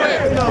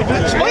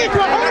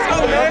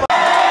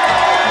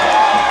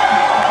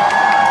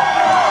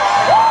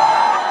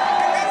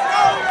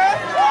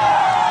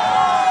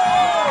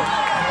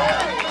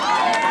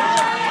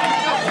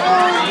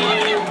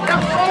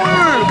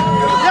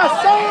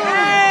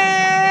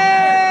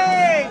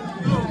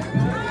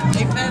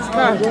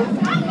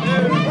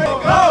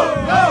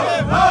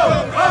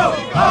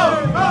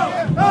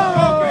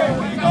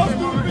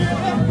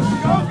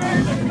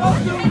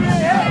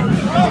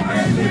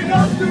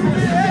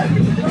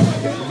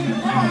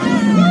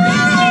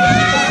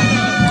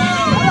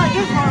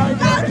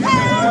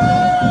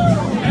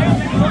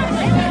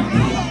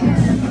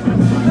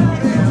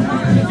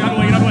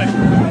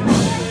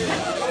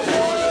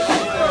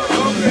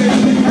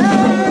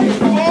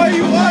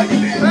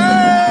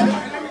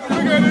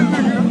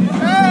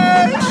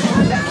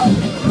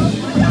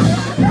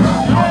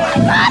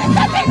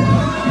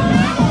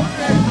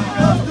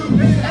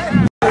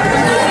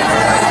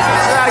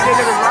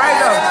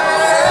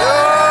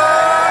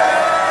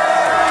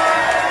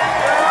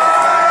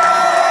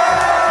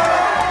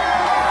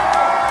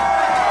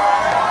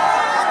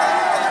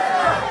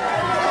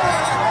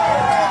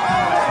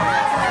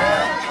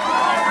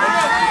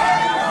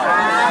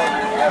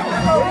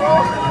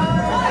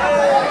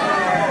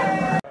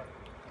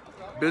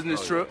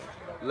 Business trip,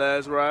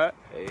 last ride.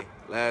 Hey,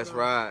 last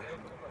ride.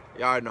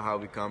 Y'all already know how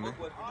we coming.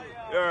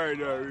 Y'all already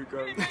know how we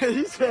coming.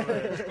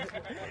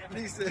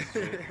 He said.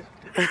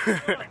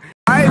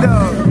 I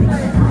know.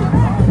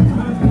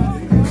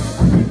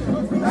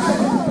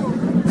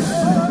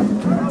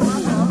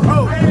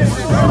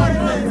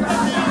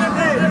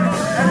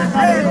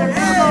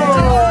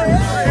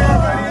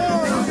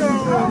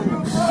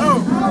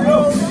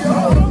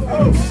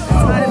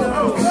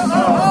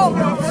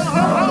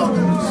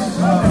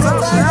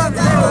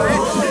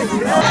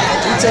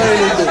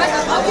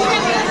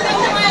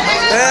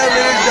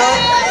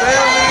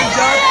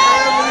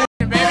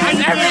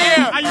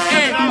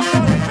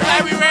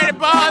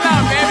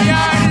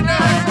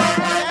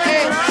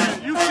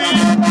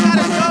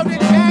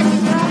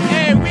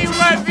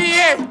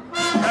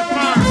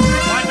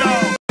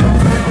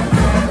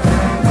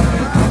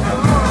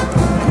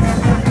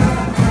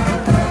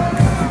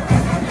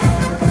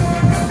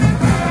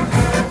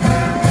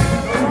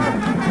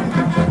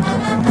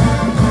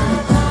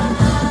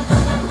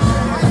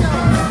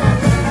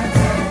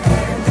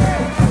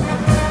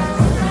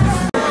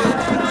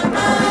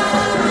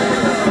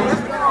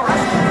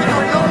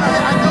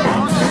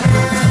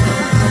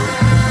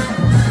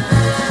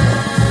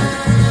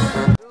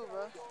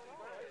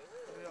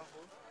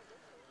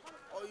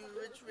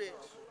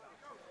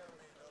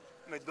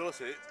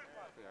 it.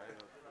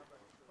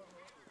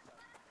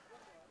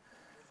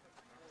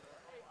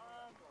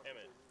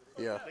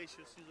 Yeah.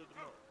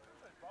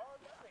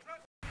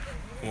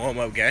 Warm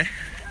up game.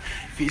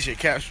 Feature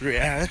Caps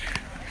Reality.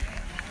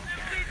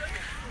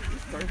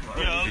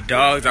 The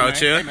dogs out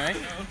here.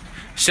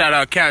 Shout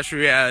out Caps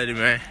Reality,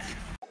 man.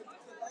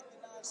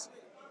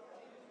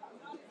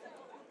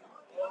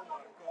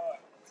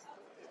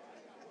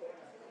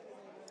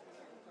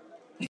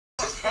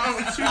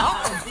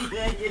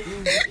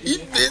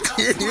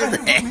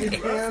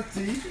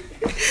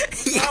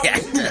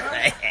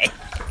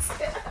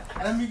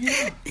 Let me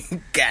get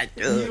him. Got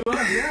you.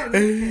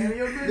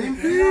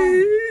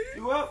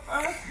 You up,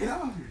 get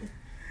off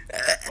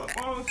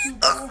here.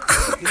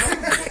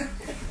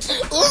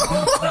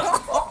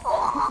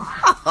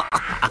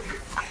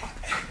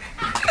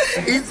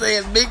 He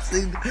said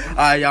mixing.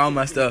 Alright, y'all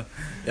my stuff.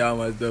 Y'all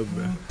my stuff,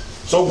 man.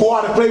 So go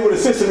out and play with a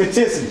sense of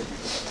intensity,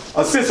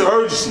 a sense of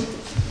urgency,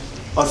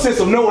 a sense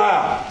of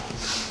know-how.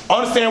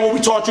 Understand what we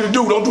taught you to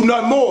do. Don't do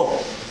nothing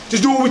more.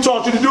 Just do what we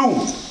taught you to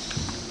do.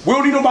 We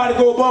don't need nobody to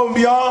go above and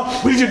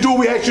beyond. We just do what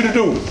we asked you to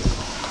do.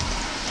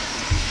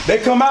 They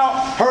come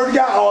out, heard the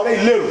guy, oh, they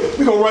little.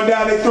 We gonna run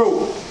down their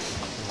throat.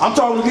 I'm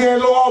talking to Gary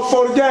Low all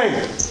before the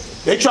game.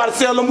 They try to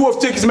sell them wolf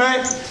tickets,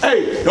 man.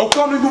 Hey, don't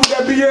come to me with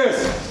that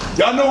BS.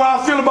 Y'all know how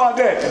I feel about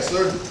that. Yes,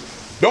 sir.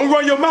 Don't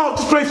run your mouth,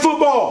 just play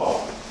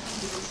football.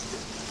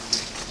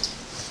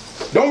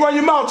 Don't run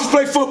your mouth, just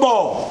play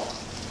football.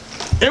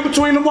 In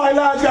between the white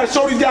lines, you gotta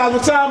show these guys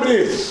what time it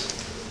is.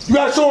 You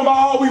gotta show them how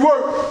hard we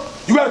work.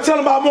 You gotta tell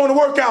them about morning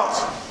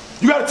workouts.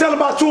 You gotta tell them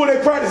about 2 of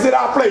their practice at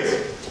our place.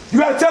 You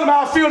gotta tell them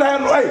how I feel to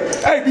have,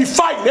 hey, be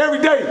fighting every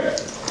day.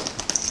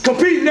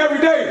 Competing every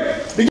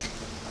day.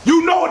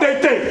 You know what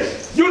they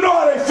think. You know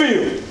how they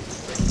feel.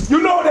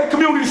 You know what their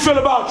community feel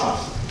about you.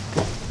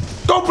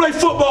 Go play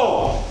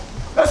football.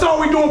 That's all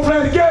we doing,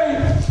 playing the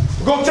game.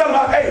 We're gonna tell them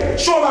how, hey,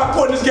 show them how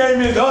important this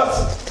game is to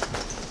us.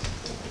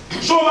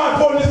 Show them how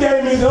important this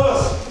game is to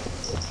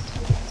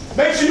us.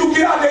 Make sure you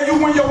get out there, you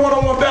win your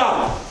one-on-one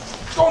battle.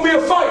 It's gonna be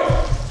a fight.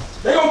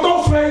 They gonna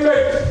throw some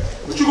haymakers,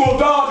 but you gonna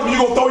dodge them and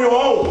you gonna throw your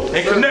own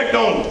and connect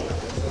on them.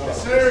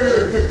 Yes,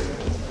 sir.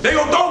 They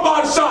gonna throw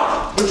body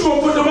shot, but you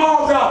gonna put them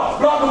arms out,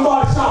 block them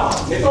body shot,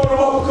 and throw them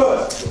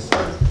uppercuts.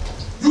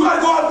 You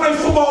gotta go out and play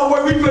football the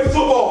way we play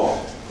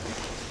football.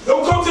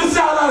 Don't come to the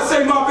sideline and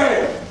say my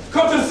bad.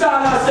 Come to the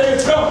sideline and say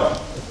it's coming.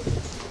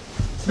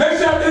 Make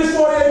sure after this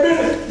 48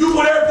 minutes, you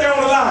put everything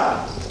on the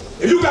line.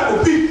 If you got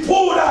to be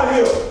pulled out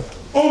here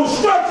on the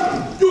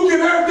stretcher, you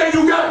give everything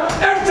you got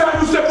every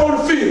time you step on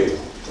the field.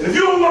 And if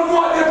you don't want to go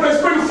out there and play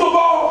Springer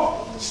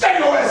football, stay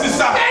your ass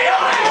inside. Stay your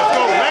ass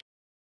inside.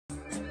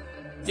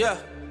 Yeah.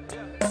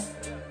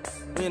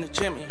 We in the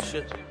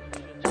championship.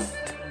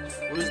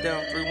 We was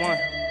down 3-1.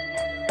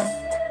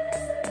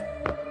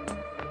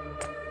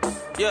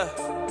 Yeah.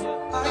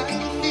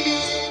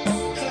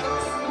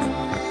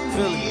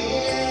 Philly.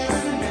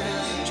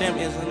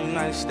 Champions in the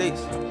United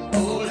States.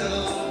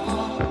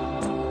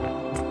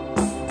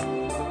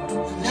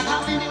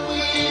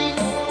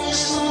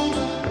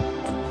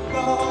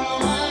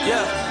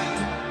 Yeah.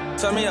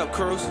 Turn me up,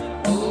 Cruz.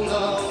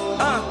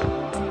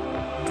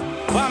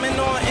 Bombing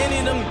on any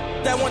of them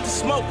that want to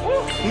smoke.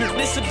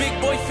 This a big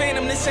boy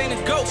phantom, this ain't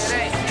a ghost.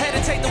 Had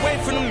to take the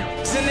weight from them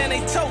and then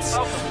they toast.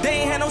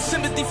 They ain't had no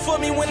sympathy for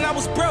me when I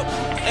was broke.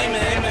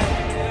 Amen,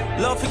 amen.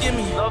 Lord forgive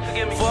me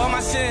for all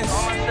my sins.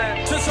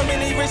 Took so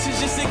many risks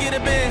just to get a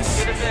Benz.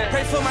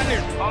 Pray for my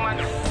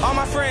nigga, all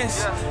my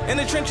friends. In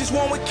the trenches,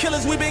 one with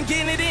killers, we been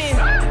getting it in.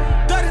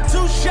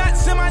 32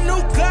 shots in my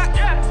new Glock.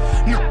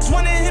 Niggas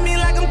wanna hit me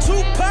like I'm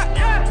Tupac.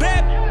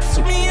 Bad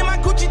me in my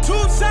Gucci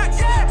tube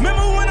socks.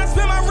 Remember when I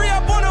spent my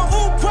re-up on a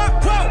ooh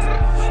pop pop?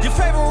 Your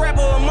favorite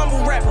rapper, a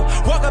mumble rapper.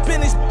 Walk up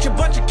in this bitch, a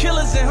bunch of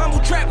killers and humble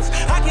trappers.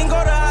 I can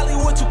go to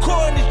Hollywood to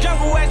core in this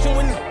jungle action.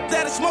 When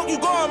that'll smoke, you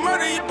go and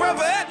murder your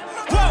brother.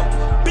 Whoa,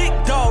 big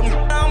dog,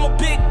 I'm a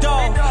big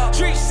dog.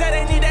 Streets say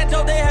they need that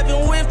dope, they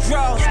having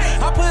withdrawals.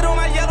 I put on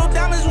my yellow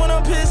diamonds when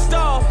I'm pissed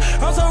off.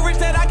 I'm so rich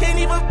that I can't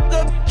even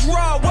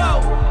draw. Whoa,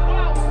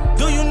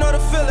 do you know the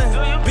feeling?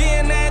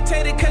 Being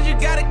agitated cause you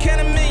gotta count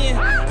a million.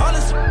 All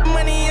this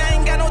money, I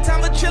ain't got no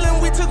time for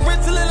chilling. We took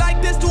risks to live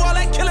like this, do all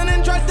that killing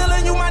and drug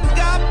dealing. You my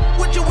nigga,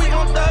 with you, we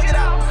gon' thug it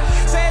out.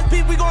 Say it's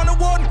beef, we going to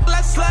war,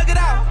 let's slug it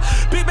out.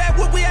 Big bad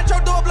whoop, we at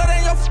your door, blood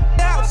in your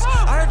house.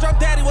 I heard your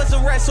daddy was a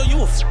rat, so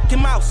you a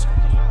fucking mouse.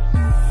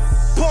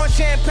 Pour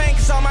champagne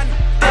cause all my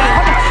they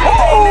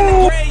ain't in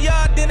the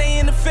graveyard, then they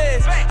in the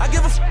feds. I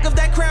give a fuck if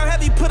that crown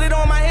heavy, put it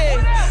on my head.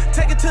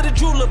 Take it to the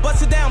jeweler,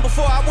 bust it down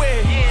before I wear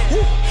it.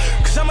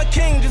 Cause I'm a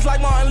king just like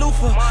Martin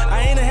Luther.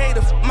 I ain't a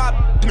hater, my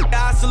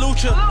I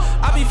salute you.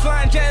 I be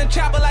flying jet and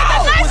chopper like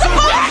that.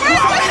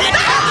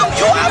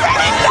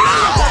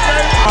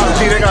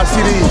 G, they got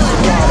CDs.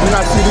 We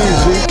got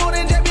CDs, G.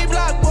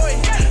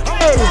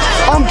 Hey,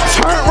 I'm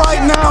turned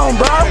right now,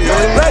 bro.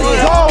 Let's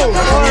go.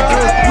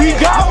 We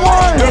got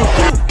one.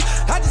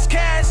 I just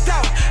cashed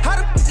out. How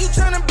the f you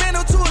turn a bando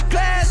to a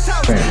glass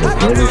house? I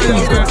can do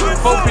it.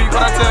 4 feet,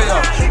 what I tell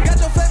y'all? Got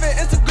your favorite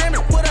Instagram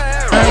and what I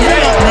have. Hey,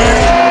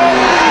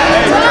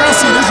 I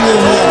see this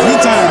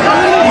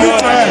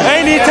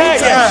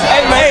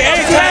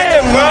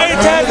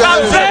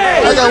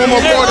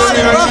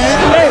bro.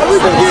 We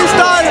just getting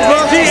started,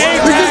 bro. We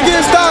just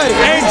getting started.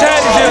 Ain't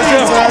tied to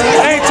Jim.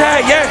 Ain't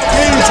tied yet.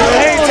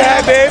 Ain't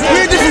tied, baby.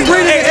 We just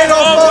breathing in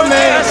 804,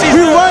 man.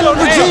 We run on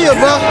Virginia,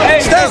 bro.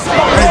 Stay.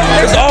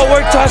 It's all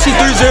work till I see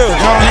 3-0.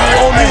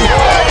 On me.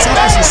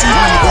 Yes,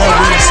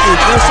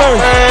 sir.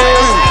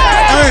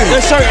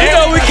 Yes, sir. You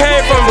know we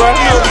came from, bro.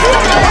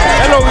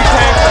 I know we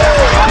came from.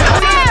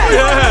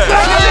 Yeah.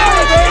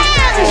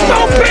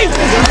 Stonebridge.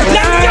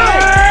 Let's go.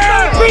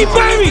 Stonebridge,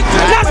 baby.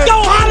 Let's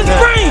go, Highland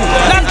Springs.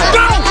 Let's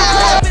go.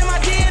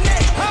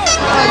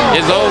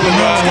 It's over,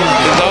 bro.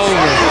 It's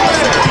over.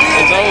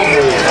 It's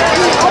over.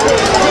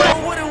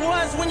 What it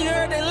was when you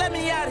heard they let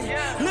me out of here.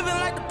 Living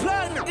like the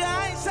plug, nigga.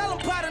 I ain't selling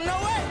powder, no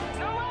way.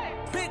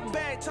 Big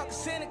bag, talking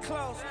Santa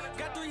Claus.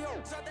 Got 3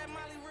 hoes out that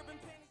Molly ribbon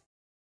penny.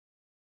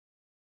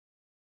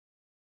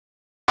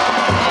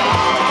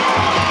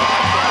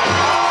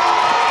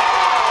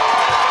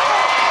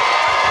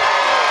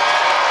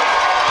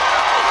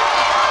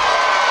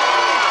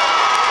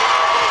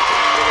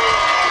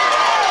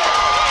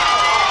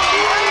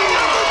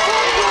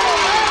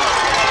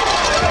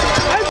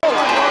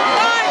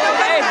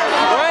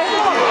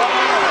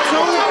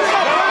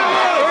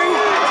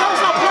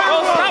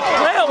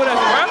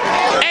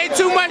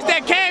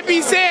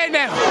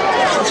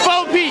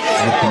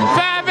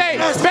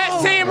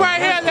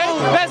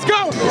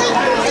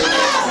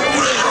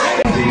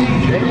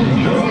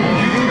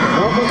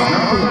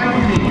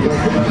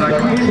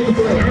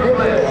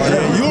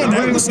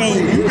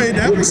 You made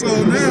the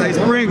episode now. Say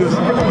Springers.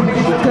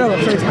 Tell them,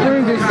 say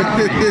Springers.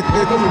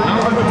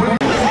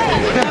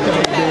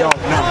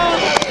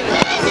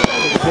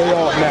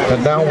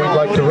 And now we'd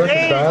like to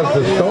recognize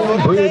the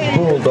Stonebridge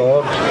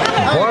Bulldogs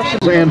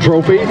and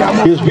trophy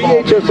is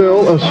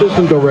VHSL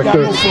Assistant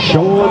Director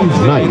Sean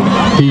Knight.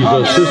 He's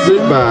assisted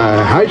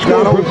by High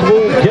School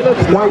Principal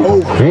Kenneth White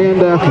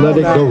and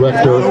Athletic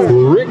Director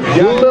Rick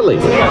Lilly.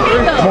 We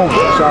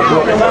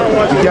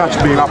got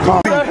you, big. I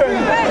promise.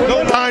 No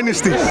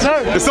dynasty.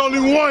 It's only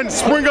one.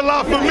 Springer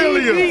La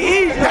Familia.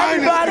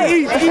 Everybody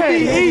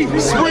eat.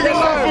 Springer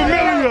La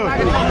Familia.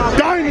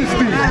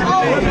 Dynasty.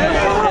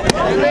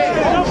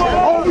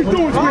 All we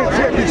do is win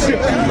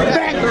championships.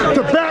 Back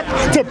to back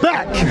to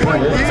back.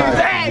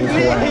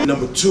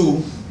 Number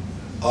 2,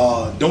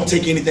 don't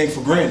take anything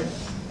for granted.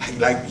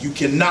 Like, you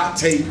cannot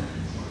take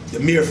the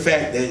mere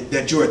fact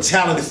that you're a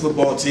talented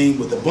football team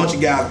with a bunch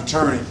of guys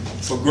returning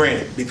for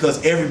granted, because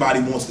everybody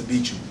wants to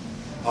beat you.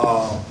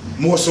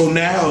 More so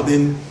now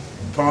than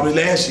probably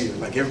last year.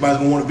 Like, everybody's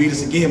gonna want to beat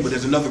us again, but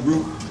there's another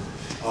group,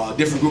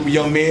 different group of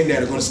young men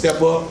that are gonna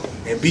step up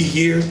and be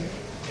here,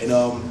 and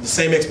the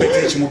same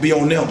expectation will be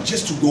on them,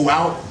 just to go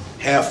out,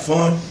 have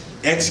fun,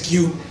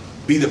 execute,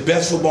 be the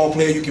best football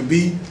player you can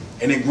be,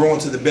 and then grow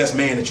into the best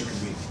man that you can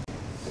be.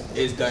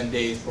 It's done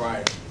days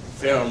prior.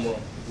 Film room,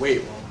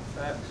 weight room,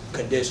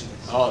 conditioning,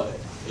 all that.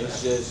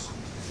 It's just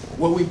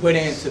what we put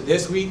into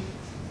this week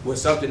was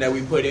something that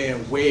we put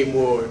in way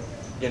more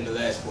than the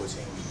last 14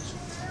 weeks.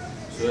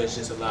 So it's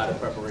just a lot of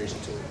preparation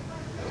to it.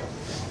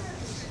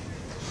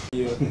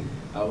 Yeah,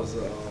 I was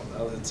in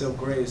 10th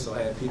grade, so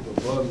I had people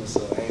above me,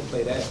 so I ain't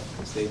play that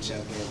state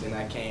champion. Then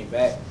I came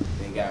back,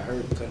 then got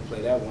hurt, couldn't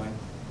play that one.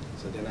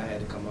 So then I had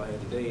to come out here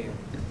today and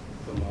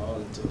put my all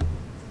into it.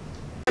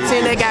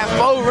 Team that got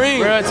 4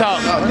 rings. Real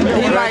talk.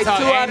 Real Like talk.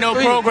 ain't no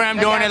program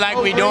doing it like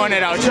we doing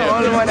it out here.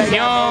 You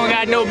don't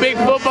got no big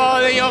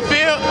football in your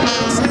field.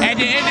 At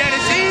the end of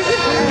the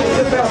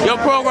season, your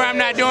program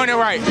not doing it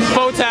right.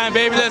 Full time,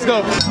 baby. Let's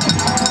go.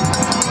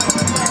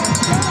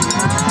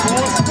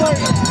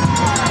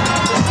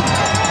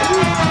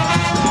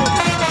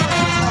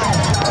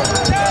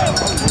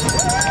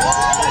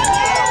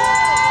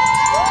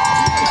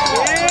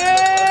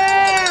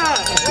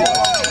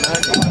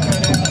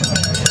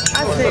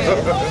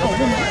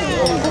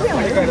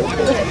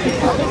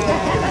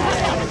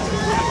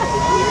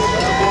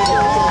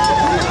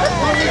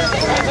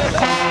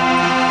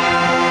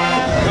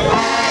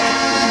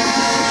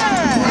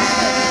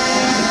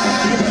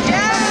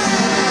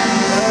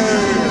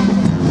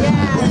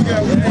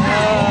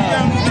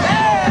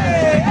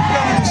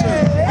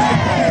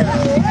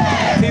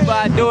 People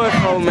I do it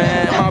for,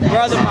 man. My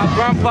brother, my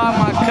grandpa,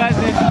 my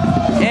cousin,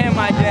 and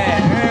my dad.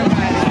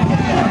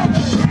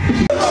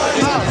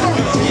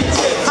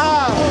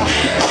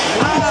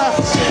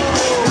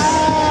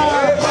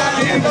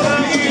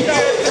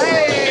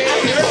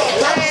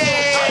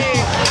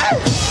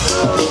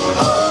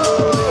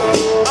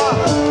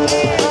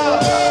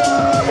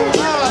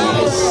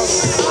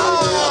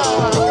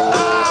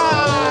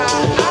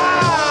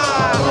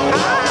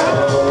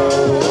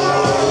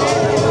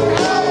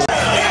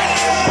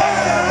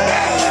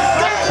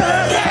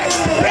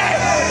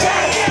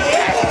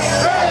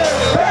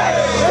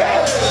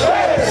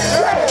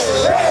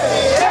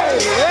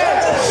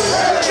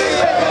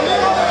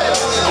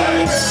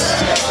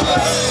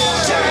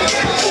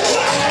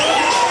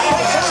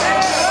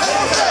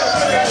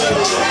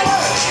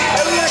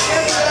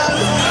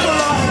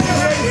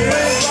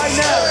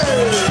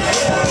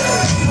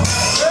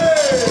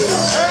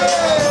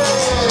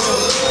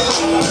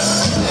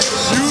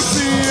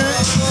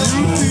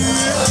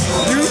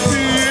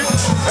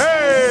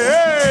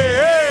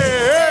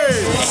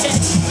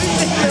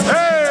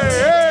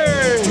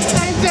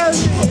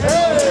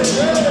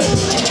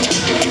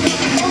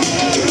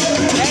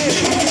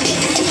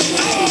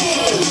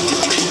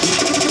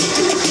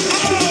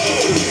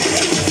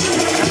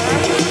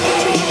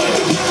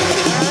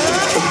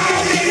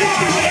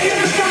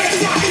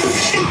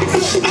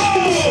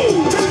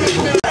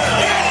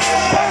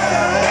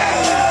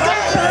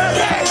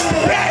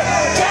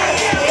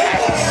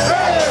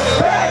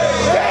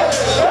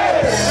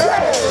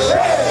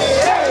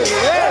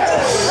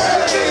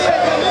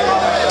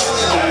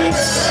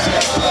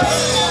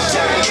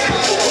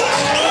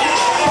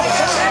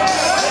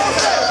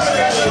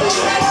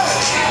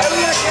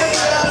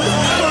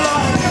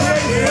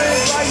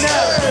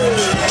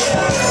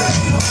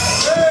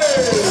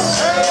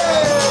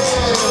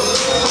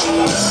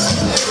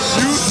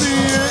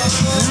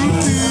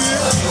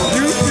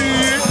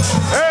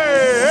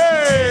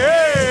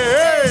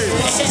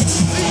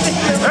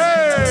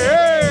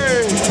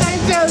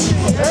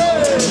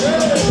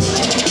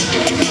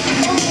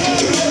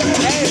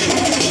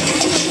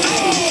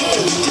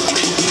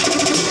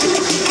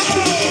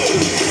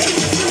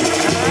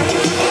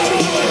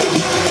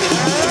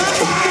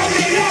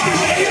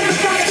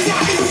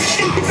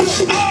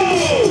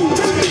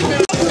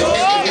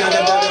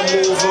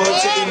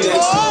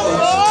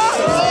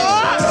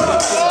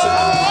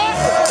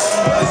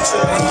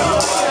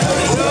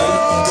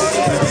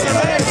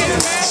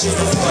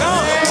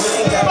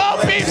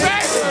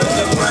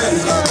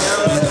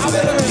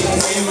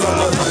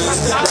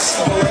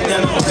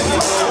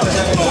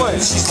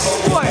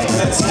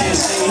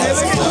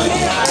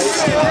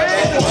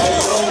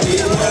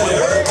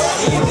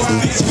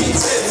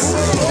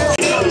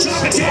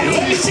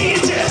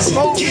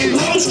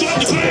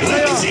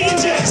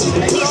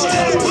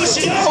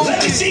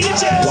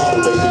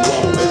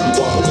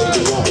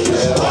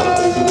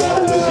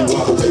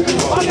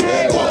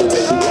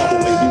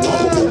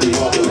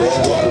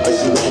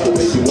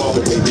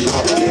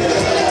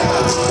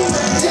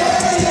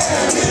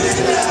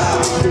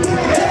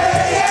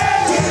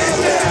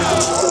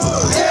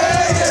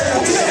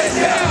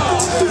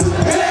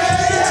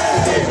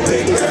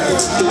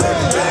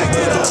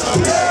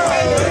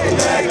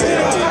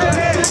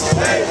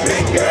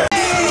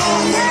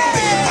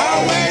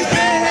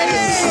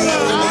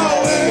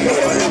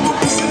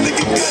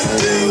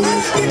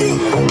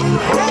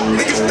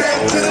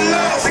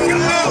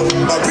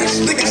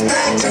 Niggas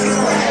stand to the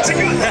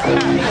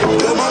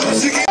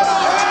right.